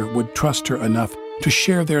Jr., would trust her enough to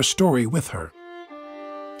share their story with her.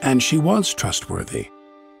 And she was trustworthy,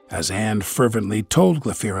 as Anne fervently told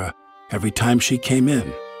Glafira every time she came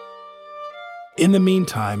in. In the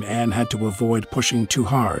meantime, Anne had to avoid pushing too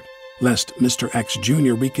hard, lest Mr. X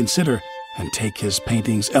Jr. reconsider and take his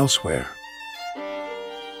paintings elsewhere.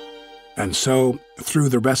 And so, through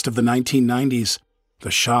the rest of the 1990s,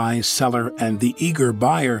 the shy seller and the eager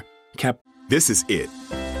buyer kept... This is it.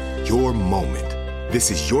 Your moment.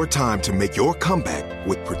 This is your time to make your comeback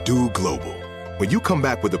with Purdue Global. When you come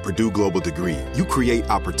back with a Purdue Global degree, you create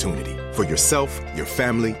opportunity for yourself, your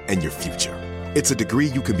family, and your future. It's a degree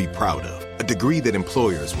you can be proud of, a degree that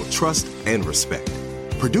employers will trust and respect.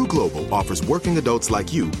 Purdue Global offers working adults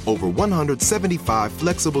like you over 175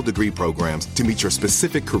 flexible degree programs to meet your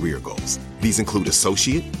specific career goals. These include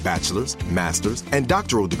associate, bachelor's, master's, and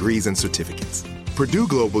doctoral degrees and certificates. Purdue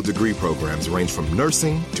Global degree programs range from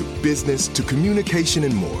nursing to business to communication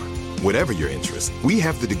and more. Whatever your interest, we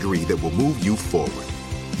have the degree that will move you forward.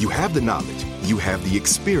 You have the knowledge, you have the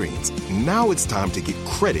experience. Now it's time to get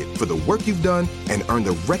credit for the work you've done and earn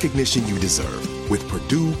the recognition you deserve with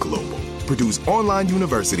Purdue Global. Purdue's online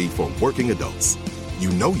university for working adults.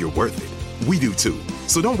 You know you're worth it. We do too.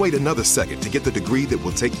 So don't wait another second to get the degree that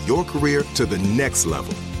will take your career to the next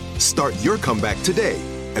level. Start your comeback today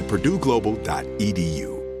at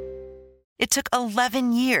purdueglobal.edu. It took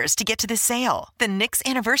 11 years to get to this sale. The Knix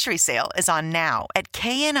Anniversary Sale is on now at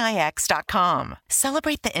knix.com.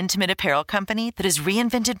 Celebrate the intimate apparel company that has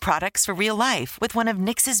reinvented products for real life with one of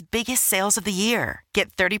Knix's biggest sales of the year.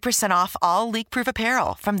 Get 30% off all leak-proof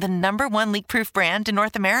apparel from the #1 leak-proof brand in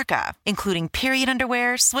North America, including period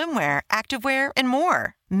underwear, swimwear, activewear, and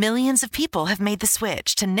more. Millions of people have made the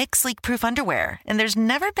switch to Knix leak-proof underwear, and there's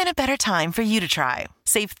never been a better time for you to try.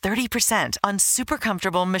 Save 30% on super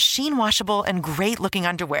comfortable, machine-washable, and great-looking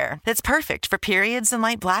underwear that's perfect for periods and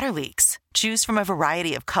light bladder leaks. Choose from a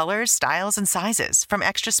variety of colors, styles, and sizes, from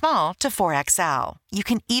extra small to 4XL. You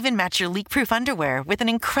can even match your leak-proof underwear with an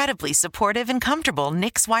incredibly supportive and comfortable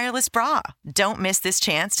Knix wireless bra. Don't miss this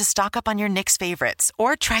chance to stock up on your Knix favorites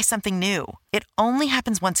or try something new. It only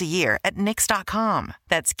happens once a year at Knix.com.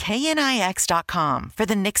 That's KNIX.com for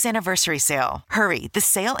the Knix Anniversary Sale. Hurry, the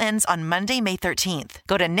sale ends on Monday, May 13th.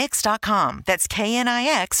 Go to Knix.com. That's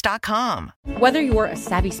KNIX.com. Whether you're a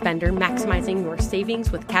savvy spender maximizing your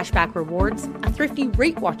savings with cashback rewards, a thrifty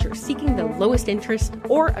rate watcher seeking the lowest interest,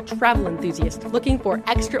 or a travel enthusiast looking for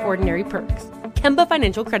extraordinary perks, Kemba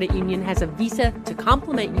Financial Credit Union has a visa to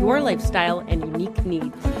complement your lifestyle and unique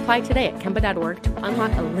needs. Apply today at Kemba.org to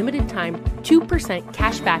unlock a limited-time 2%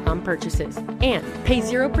 cash back on purchases and pay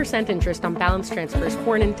 0% interest on balance transfers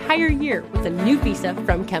for an entire year with a new visa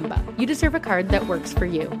from Kemba. You deserve a card that works for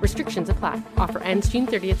you. Restrictions apply. Offer ends June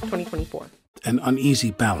 30th, 2024. An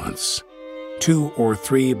uneasy balance. 2 or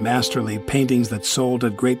 3 masterly paintings that sold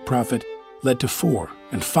at great profit led to 4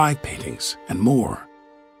 and 5 paintings and more.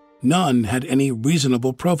 None had any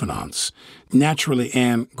reasonable provenance. Naturally,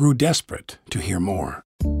 Anne grew desperate to hear more.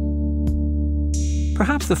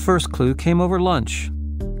 Perhaps the first clue came over lunch.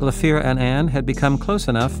 Glafira and Anne had become close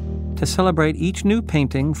enough to celebrate each new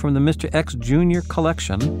painting from the Mr. X Jr.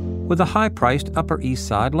 collection with a high-priced Upper East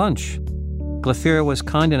Side lunch. Glafira was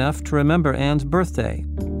kind enough to remember Anne's birthday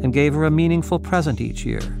and gave her a meaningful present each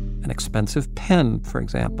year, an expensive pen, for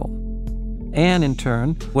example. Anne, in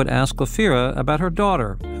turn, would ask Glafira about her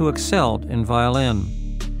daughter, who excelled in violin.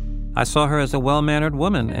 I saw her as a well-mannered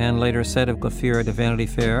woman, Anne later said of Glafira to Vanity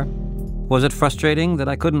Fair. Was it frustrating that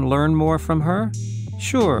I couldn't learn more from her?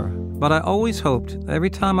 Sure, but I always hoped, every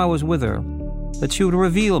time I was with her, that she would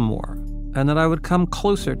reveal more, and that I would come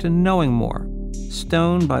closer to knowing more,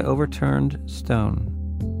 stone by overturned stone.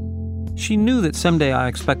 She knew that someday I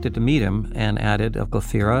expected to meet him, Anne added of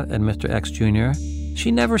Glafira and Mr. X Jr. She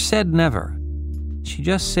never said never. She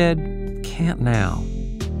just said, can't now.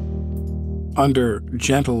 Under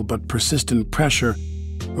gentle but persistent pressure,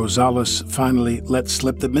 Rosales finally let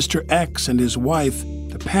slip that Mr. X and his wife,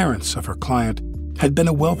 the parents of her client, had been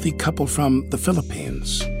a wealthy couple from the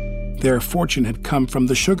Philippines. Their fortune had come from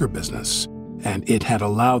the sugar business, and it had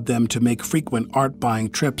allowed them to make frequent art-buying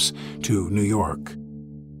trips to New York.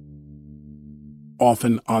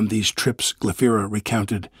 Often on these trips, Glafira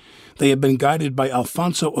recounted, they had been guided by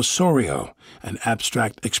Alfonso Osorio, an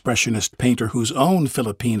abstract expressionist painter whose own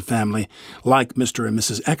Philippine family, like Mr. and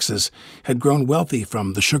Mrs. X's, had grown wealthy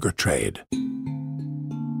from the sugar trade.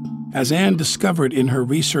 As Anne discovered in her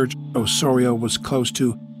research, Osorio was close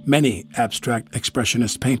to many abstract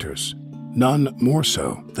expressionist painters, none more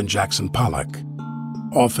so than Jackson Pollock.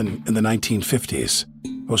 Often in the 1950s,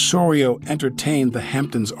 Osorio entertained the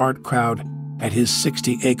Hamptons art crowd at his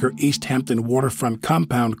 60-acre East Hampton waterfront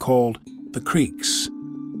compound called The Creeks.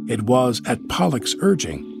 It was at Pollock's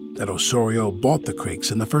urging that Osorio bought The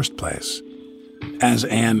Creeks in the first place. As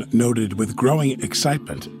Anne noted with growing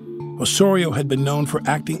excitement, Osorio had been known for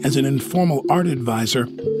acting as an informal art advisor,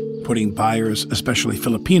 putting buyers, especially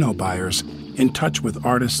Filipino buyers, in touch with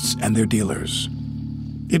artists and their dealers.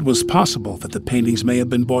 It was possible that the paintings may have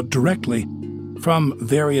been bought directly from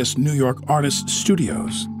various New York artists'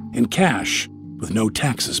 studios, in cash, with no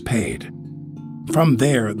taxes paid. From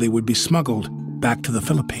there, they would be smuggled back to the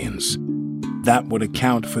Philippines. That would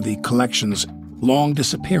account for the collection's long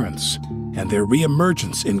disappearance and their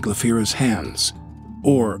reemergence in Glafira's hands.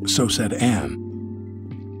 Or so said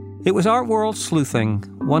Anne. It was art world sleuthing,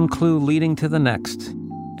 one clue leading to the next.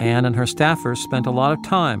 Anne and her staffers spent a lot of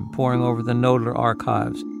time poring over the Knoedler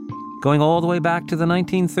archives, going all the way back to the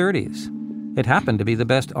 1930s. It happened to be the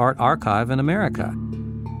best art archive in America.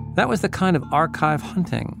 That was the kind of archive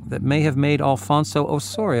hunting that may have made Alfonso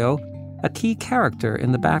Osorio a key character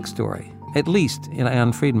in the backstory, at least in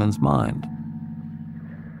Anne Friedman's mind.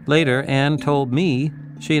 Later, Anne told me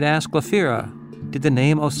she had asked Glafira, did the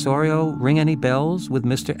name Osorio ring any bells with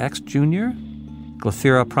Mr. X Jr.?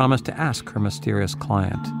 Glafira promised to ask her mysterious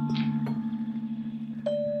client.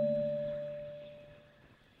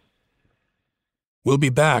 We'll be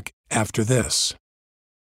back after this.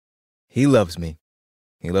 He loves me.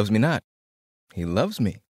 He loves me not. He loves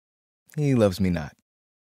me. He loves me not.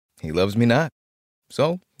 He loves me not.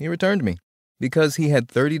 So he returned me, because he had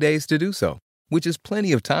 30 days to do so, which is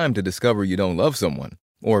plenty of time to discover you don't love someone,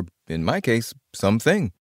 or, in my case,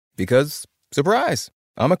 something. Because, surprise,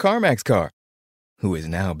 I'm a CarMax car, who is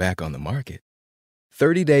now back on the market.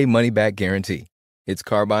 30-day money-back guarantee. It's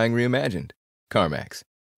car buying reimagined. CarMax.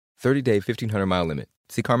 30-day, 1,500-mile limit.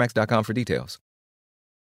 See CarMax.com for details.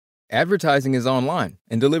 Advertising is online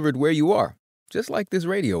and delivered where you are, just like this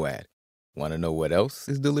radio ad. Want to know what else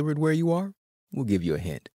is delivered where you are? We'll give you a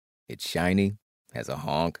hint. It's shiny, has a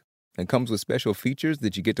honk, and comes with special features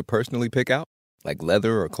that you get to personally pick out, like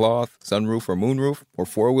leather or cloth, sunroof or moonroof, or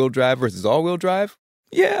four-wheel drive versus all-wheel drive.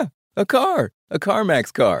 Yeah, a car, a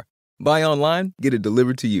CarMax car. Buy online, get it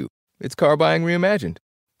delivered to you. It's car buying reimagined.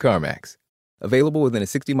 CarMax. Available within a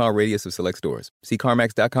 60-mile radius of select stores. See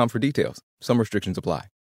CarMax.com for details. Some restrictions apply.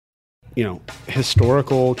 You know,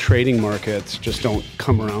 historical trading markets just don't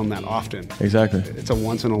come around that often. Exactly. It's a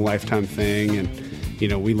once-in-a-lifetime thing. And, you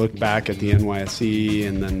know, we look back at the NYSE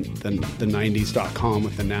and then the 90s.com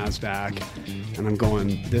with the NASDAQ. And I'm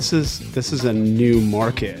going, this is a new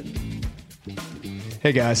market.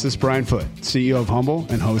 Hey guys, this is Brian Foote, CEO of Humble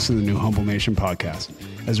and host of the new Humble Nation podcast.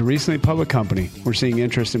 As a recently public company, we're seeing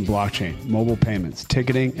interest in blockchain, mobile payments,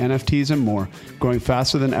 ticketing, NFTs, and more growing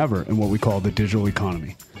faster than ever in what we call the digital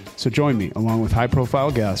economy. So join me, along with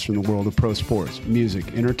high-profile guests from the world of pro sports,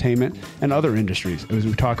 music, entertainment, and other industries, as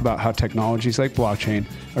we talk about how technologies like blockchain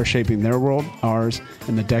are shaping their world, ours,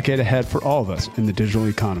 and the decade ahead for all of us in the digital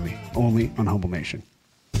economy, only on Humble Nation.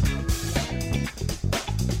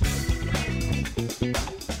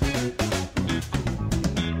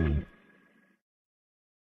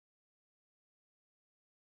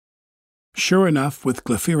 Sure enough, with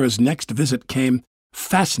Glafira's next visit came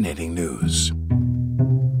fascinating news.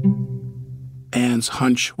 Anne's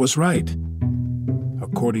hunch was right.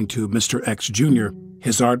 According to Mr. X Jr.,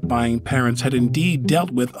 his art-buying parents had indeed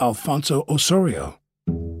dealt with Alfonso Osorio.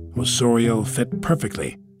 Osorio fit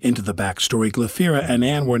perfectly into the backstory Glafira and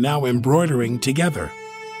Anne were now embroidering together.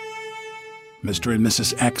 Mr. and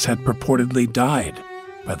Mrs. X had purportedly died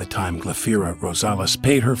by the time Glafira Rosales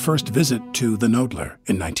paid her first visit to the Knoedler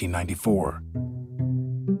in 1994.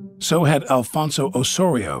 So had Alfonso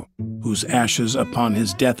Osorio, whose ashes upon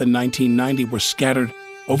his death in 1990 were scattered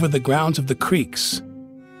over the grounds of the Creeks.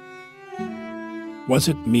 Was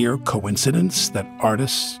it mere coincidence that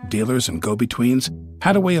artists, dealers, and go-betweens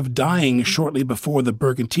had a way of dying shortly before the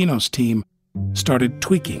Bergantinos team started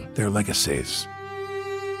tweaking their legacies?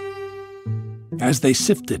 As they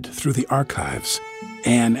sifted through the archives,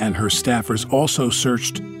 Anne and her staffers also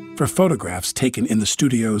searched for photographs taken in the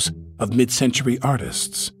studios of mid-century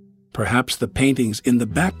artists. Perhaps the paintings in the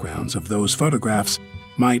backgrounds of those photographs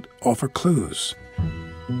might offer clues.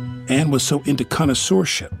 Anne was so into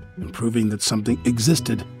connoisseurship and proving that something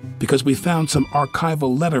existed because we found some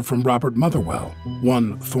archival letter from Robert Motherwell,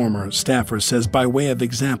 one former staffer says by way of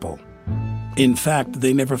example. In fact,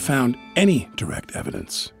 they never found any direct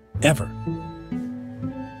evidence, ever.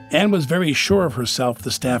 Anne was very sure of herself,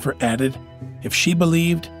 the staffer added. If she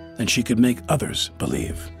believed, then she could make others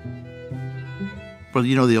believe. Well,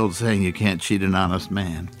 you know the old saying, you can't cheat an honest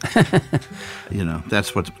man.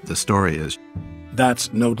 That's what the story is. That's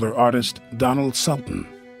Knoedler artist Donald Sultan.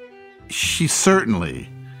 She certainly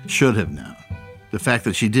should have known. The fact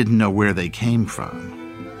that she didn't know where they came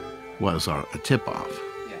from was a tip-off,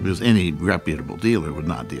 because any reputable dealer would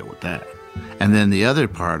not deal with that. And then the other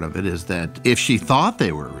part of it is that if she thought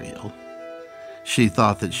they were real, she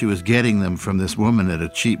thought that she was getting them from this woman at a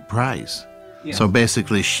cheap price. Yeah. So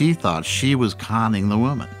basically, she thought she was conning the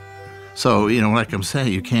woman. So, like I'm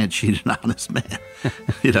saying, you can't cheat an honest man.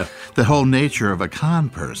 The whole nature of a con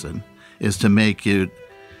person is to make you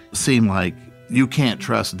seem like you can't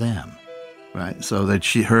trust them, right? So that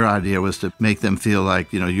her idea was to make them feel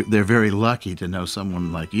like, they're very lucky to know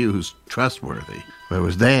someone like you who's trustworthy,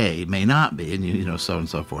 whereas they may not be, and so on and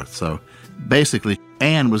so forth. So basically,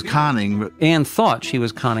 Anne was conning. Anne thought she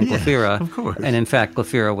was conning Glaphyra. Of course. And in fact,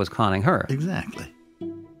 Glaphyra was conning her. Exactly.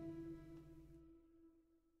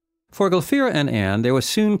 For Glaphyra and Anne, there was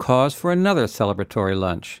soon cause for another celebratory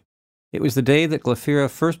lunch. It was the day that Glaphyra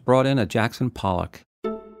first brought in a Jackson Pollock.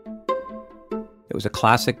 It was a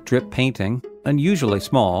classic drip painting, unusually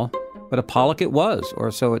small, but a Pollock it was,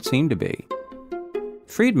 or so it seemed to be.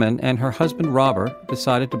 Friedman and her husband Robert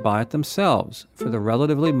decided to buy it themselves for the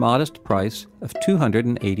relatively modest price of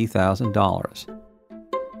 $280,000.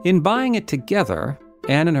 In buying it together,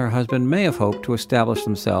 Anne and her husband may have hoped to establish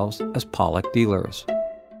themselves as Pollock dealers.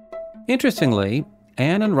 Interestingly,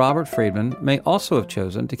 Anne and Robert Friedman may also have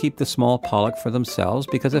chosen to keep the small Pollock for themselves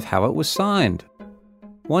because of how it was signed.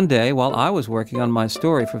 One day, while I was working on my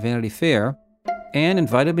story for Vanity Fair, Anne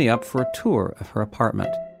invited me up for a tour of her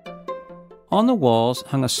apartment. On the walls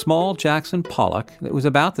hung a small Jackson Pollock that was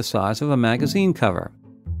about the size of a magazine cover.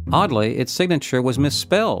 Oddly, its signature was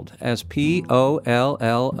misspelled as Pollock.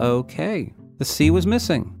 The C was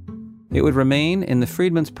missing. It would remain in the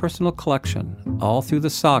Friedman's personal collection all through the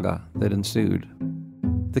saga that ensued.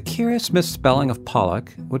 The curious misspelling of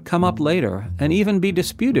Pollock would come up later and even be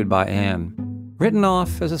disputed by Anne, written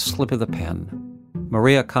off as a slip of the pen.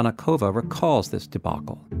 Maria Konnikova recalls this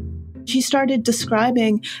debacle. She started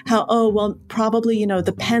describing how, probably,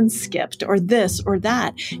 the pen skipped or this or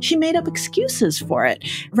that. She made up excuses for it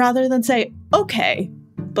rather than say, okay,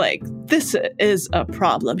 this is a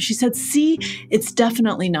problem. She said, see, it's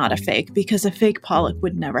definitely not a fake because a fake Pollock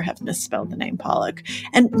would never have misspelled the name Pollock.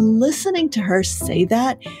 And listening to her say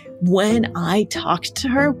that when I talked to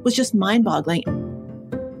her was just mind-boggling.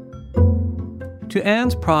 To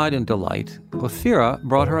Anne's pride and delight, Glaphyra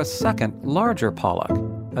brought her a second, larger Pollock,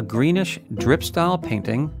 a greenish drip-style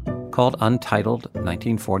painting called Untitled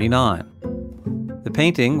 1949. The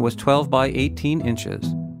painting was 12 by 18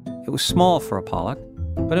 inches. It was small for a Pollock,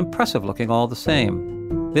 but impressive looking all the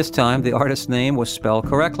same. This time, the artist's name was spelled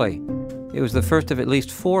correctly. It was the first of at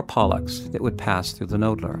least 4 Pollocks that would pass through the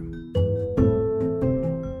Knoedler.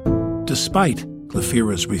 Despite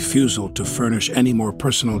Glaphyra's refusal to furnish any more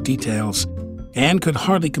personal details, Anne could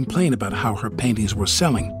hardly complain about how her paintings were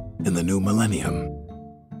selling in the new millennium.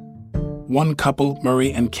 One couple,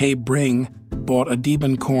 Murray and Kay Bring, bought a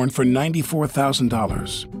Diebenkorn for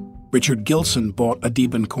 $94,000. Richard Gilson bought a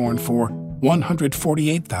Diebenkorn for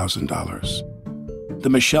 $148,000. The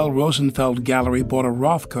Michelle Rosenfeld Gallery bought a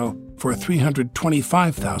Rothko for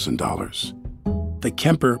 $325,000. The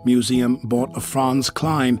Kemper Museum bought a Franz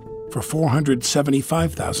Klein for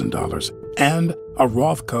 $475,000 and a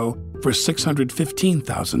Rothko for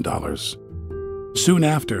 $615,000. Soon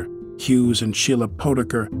after, Hughes and Sheila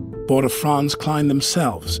Podaker bought a Franz Klein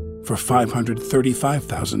themselves for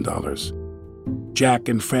 $535,000. Jack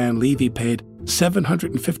and Fran Levy paid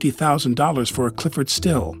 $750,000 for a Clifford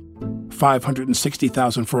Still,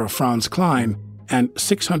 $560,000 for a Franz Klein, and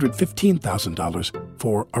 $615,000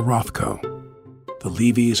 for a Rothko. The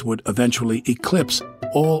Levys would eventually eclipse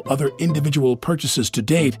all other individual purchases to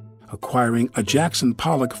date, acquiring a Jackson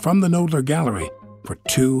Pollock from the Knoedler Gallery for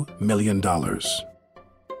 $2 million.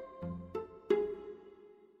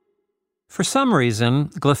 For some reason,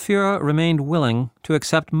 Glafira remained willing to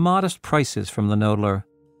accept modest prices from the Knoedler.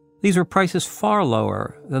 These were prices far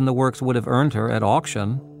lower than the works would have earned her at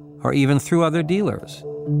auction or even through other dealers.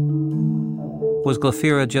 Was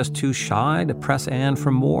Glafira just too shy to press Anne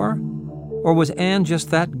for more? Or was Anne just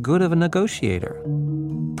that good of a negotiator?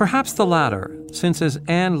 Perhaps the latter, since as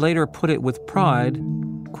Anne later put it with pride,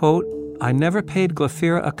 quote, "I never paid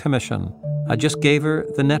Glafira a commission. I just gave her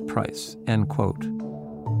the net price," end quote.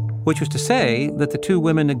 Which was to say that the two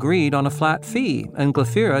women agreed on a flat fee, and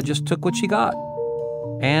Glafira just took what she got.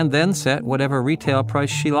 Anne then set whatever retail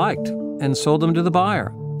price she liked and sold them to the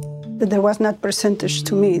buyer. There was not percentage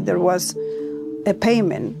to me. There was a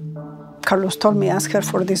payment. Carlos told me, ask her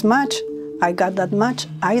for this much. I got that much.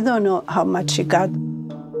 I don't know how much she got.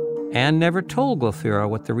 Anne never told Glafira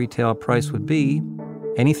what the retail price would be.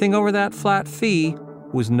 Anything over that flat fee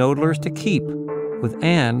was Knoedler's to keep, with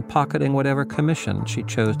Anne pocketing whatever commission she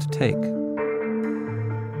chose to take.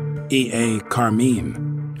 E.A.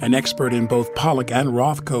 Carmine, an expert in both Pollock and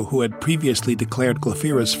Rothko who had previously declared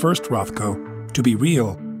Glafira's first Rothko to be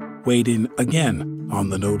real, weighed in again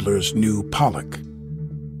on the Knoedler's new Pollock.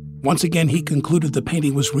 Once again, he concluded the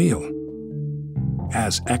painting was real.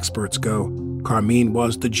 As experts go, Carmine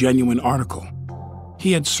was the genuine article.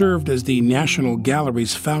 He had served as the National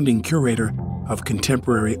Gallery's founding curator of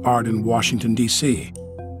contemporary art in Washington, D.C.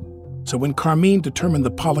 So when Carmine determined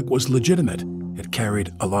the Pollock was legitimate, it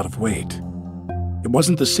carried a lot of weight. It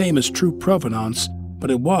wasn't the same as true provenance, but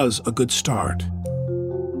it was a good start.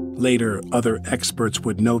 Later, other experts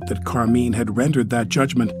would note that Carmine had rendered that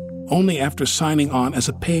judgment only after signing on as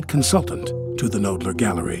a paid consultant to the Knoedler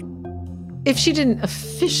Gallery. If she didn't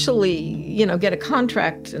officially, get a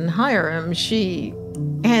contract and hire him, she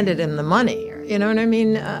handed him the money, you know what I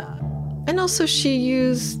mean? And also she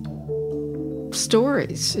used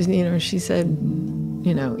stories. She said,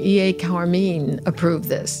 E.A. Carmine approved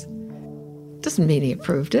this. Doesn't mean he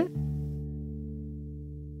approved it.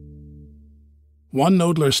 One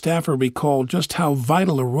Knoedler staffer recalled just how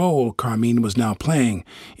vital a role Carmine was now playing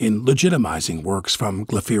in legitimizing works from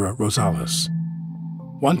Glafira Rosales.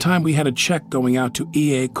 One time we had a check going out to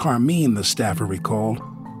E.A. Carmine, the staffer recalled,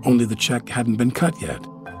 only the check hadn't been cut yet,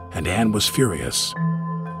 and Anne was furious.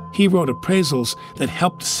 He wrote appraisals that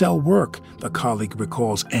helped sell work, the colleague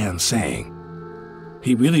recalls Anne saying.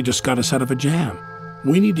 He really just got us out of a jam.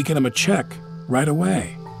 We need to get him a check right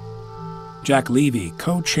away. Jack Levy,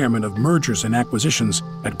 co-chairman of mergers and acquisitions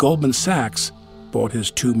at Goldman Sachs, bought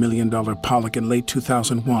his $2 million Pollock in late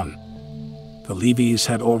 2001. The Levys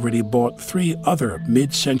had already bought 3 other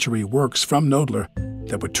mid-century works from Knoedler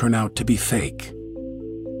that would turn out to be fake.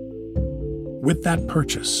 With that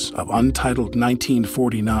purchase of untitled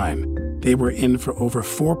 1949, they were in for over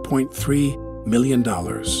 $4.3 million.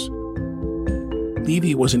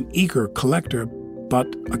 Levy was an eager collector, but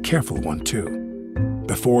a careful one too.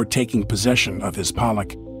 Before taking possession of his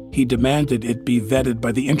Pollock, he demanded it be vetted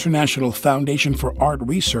by the International Foundation for Art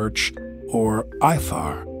Research, or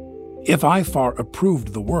IFAR. If IFAR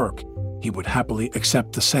approved the work, he would happily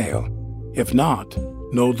accept the sale. If not,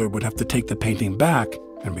 Knoedler would have to take the painting back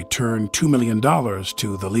and return $2 million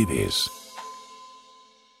to the Levys.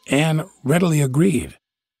 Anne readily agreed.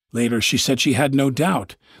 Later, she said she had no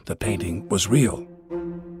doubt the painting was real.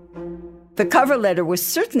 The cover letter was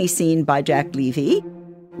certainly seen by Jack Levy.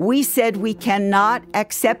 We said we cannot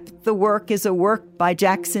accept the work as a work by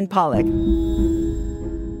Jackson Pollock.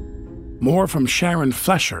 More from Sharon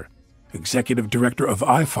Flesher, executive director of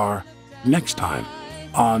IFAR, next time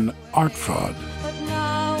on Art Fraud. But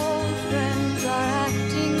now old friends are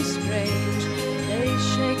acting strange. They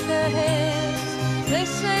shake their heads. They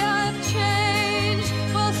say I've changed.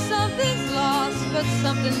 Well, something's lost, but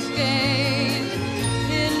something's gained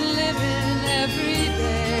in living every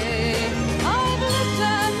day. I've looked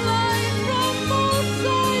at life from both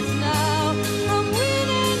sides now, from win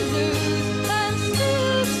and lose, and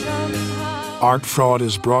still somehow. Art Fraud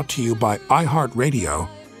is brought to you by iHeartRadio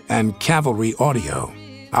and Cavalry Audio.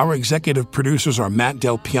 Our executive producers are Matt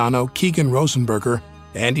Del Piano, Keegan Rosenberger,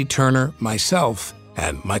 Andy Turner, myself,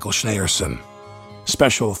 and Michael Schneerson.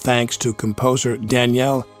 Special thanks to composer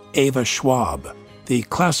Danielle Ava Schwab. The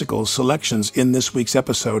classical selections in this week's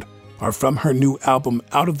episode are from her new album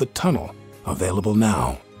Out of the Tunnel, available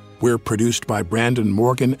now. We're produced by Brandon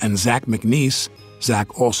Morgan and Zach McNeese.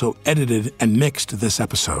 Zach also edited and mixed this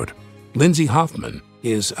episode. Lindsay Hoffman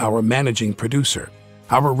is our managing producer.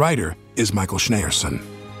 Our writer is Michael Schneerson.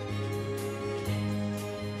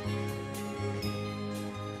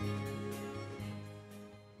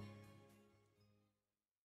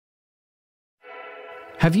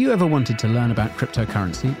 Have you ever wanted to learn about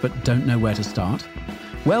cryptocurrency but don't know where to start?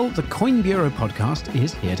 Well, the Coin Bureau podcast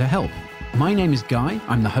is here to help. My name is Guy,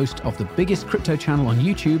 I'm the host of the biggest crypto channel on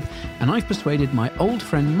YouTube, and I've persuaded my old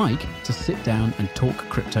friend Mike to sit down and talk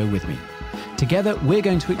crypto with me. Together, we're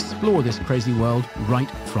going to explore this crazy world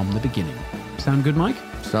right from the beginning. Sound good, Mike?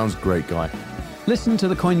 Sounds great, Guy. Listen to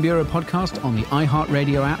the Coin Bureau podcast on the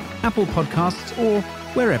iHeartRadio app, Apple Podcasts, or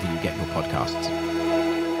wherever you get your podcasts.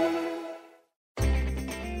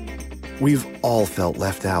 We've all felt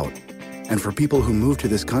left out. And for people who move to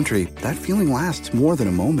this country, that feeling lasts more than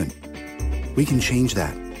a moment. We can change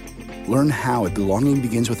that. Learn how at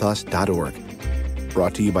belongingbeginswithus.org.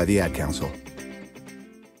 Brought to you by the Ad Council.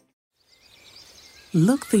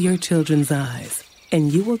 Look through your children's eyes,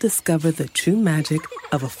 and you will discover the true magic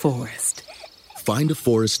of a forest. Find a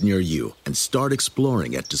forest near you and start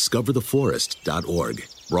exploring at discovertheforest.org.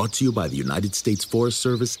 Brought to you by the United States Forest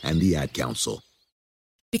Service and the Ad Council.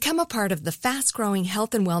 Become a part of the fast-growing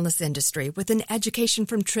health and wellness industry with an education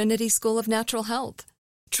from Trinity School of Natural Health.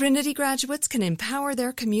 Trinity graduates can empower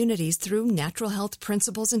their communities through natural health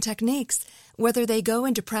principles and techniques, whether they go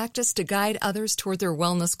into practice to guide others toward their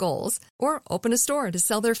wellness goals or open a store to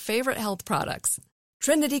sell their favorite health products.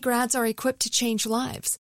 Trinity grads are equipped to change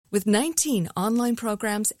lives. With 19 online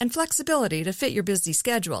programs and flexibility to fit your busy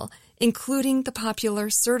schedule, including the popular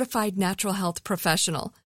Certified Natural Health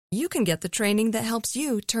Professional, you can get the training that helps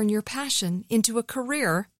you turn your passion into a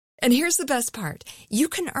career. And here's the best part. You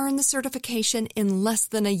can earn the certification in less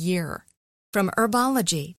than a year. From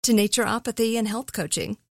herbology to naturopathy and health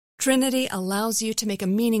coaching, Trinity allows you to make a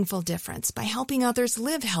meaningful difference by helping others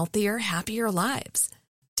live healthier, happier lives.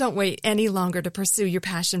 Don't wait any longer to pursue your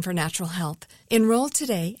passion for natural health. Enroll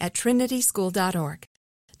today at trinityschool.org.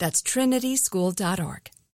 That's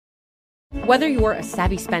trinityschool.org. Whether you're a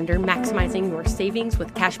savvy spender maximizing your savings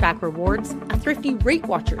with cashback rewards, a thrifty rate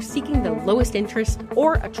watcher seeking the lowest interest,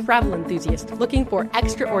 or a travel enthusiast looking for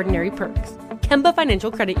extraordinary perks, Kemba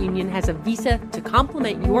Financial Credit Union has a visa to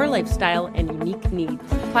complement your lifestyle and unique needs.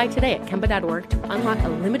 Apply today at Kemba.org to unlock a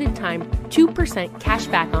limited-time 2% cash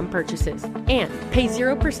back on purchases and pay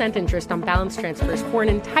 0% interest on balance transfers for an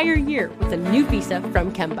entire year with a new visa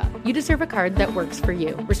from Kemba. You deserve a card that works for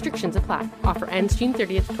you. Restrictions apply. Offer ends June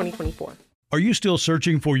 30th, 2024. Are you still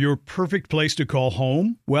searching for your perfect place to call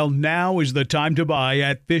home? Well, now is the time to buy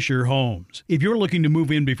at Fisher Homes. If you're looking to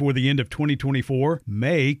move in before the end of 2024,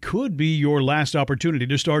 May could be your last opportunity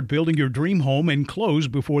to start building your dream home and close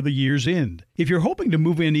before the year's end. If you're hoping to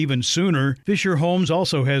move in even sooner, Fisher Homes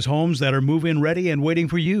also has homes that are move-in ready and waiting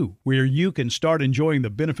for you, where you can start enjoying the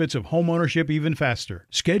benefits of homeownership even faster.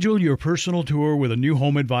 Schedule your personal tour with a new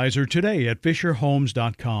home advisor today at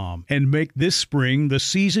FisherHomes.com and make this spring the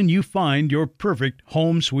season you find your perfect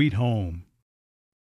home sweet home.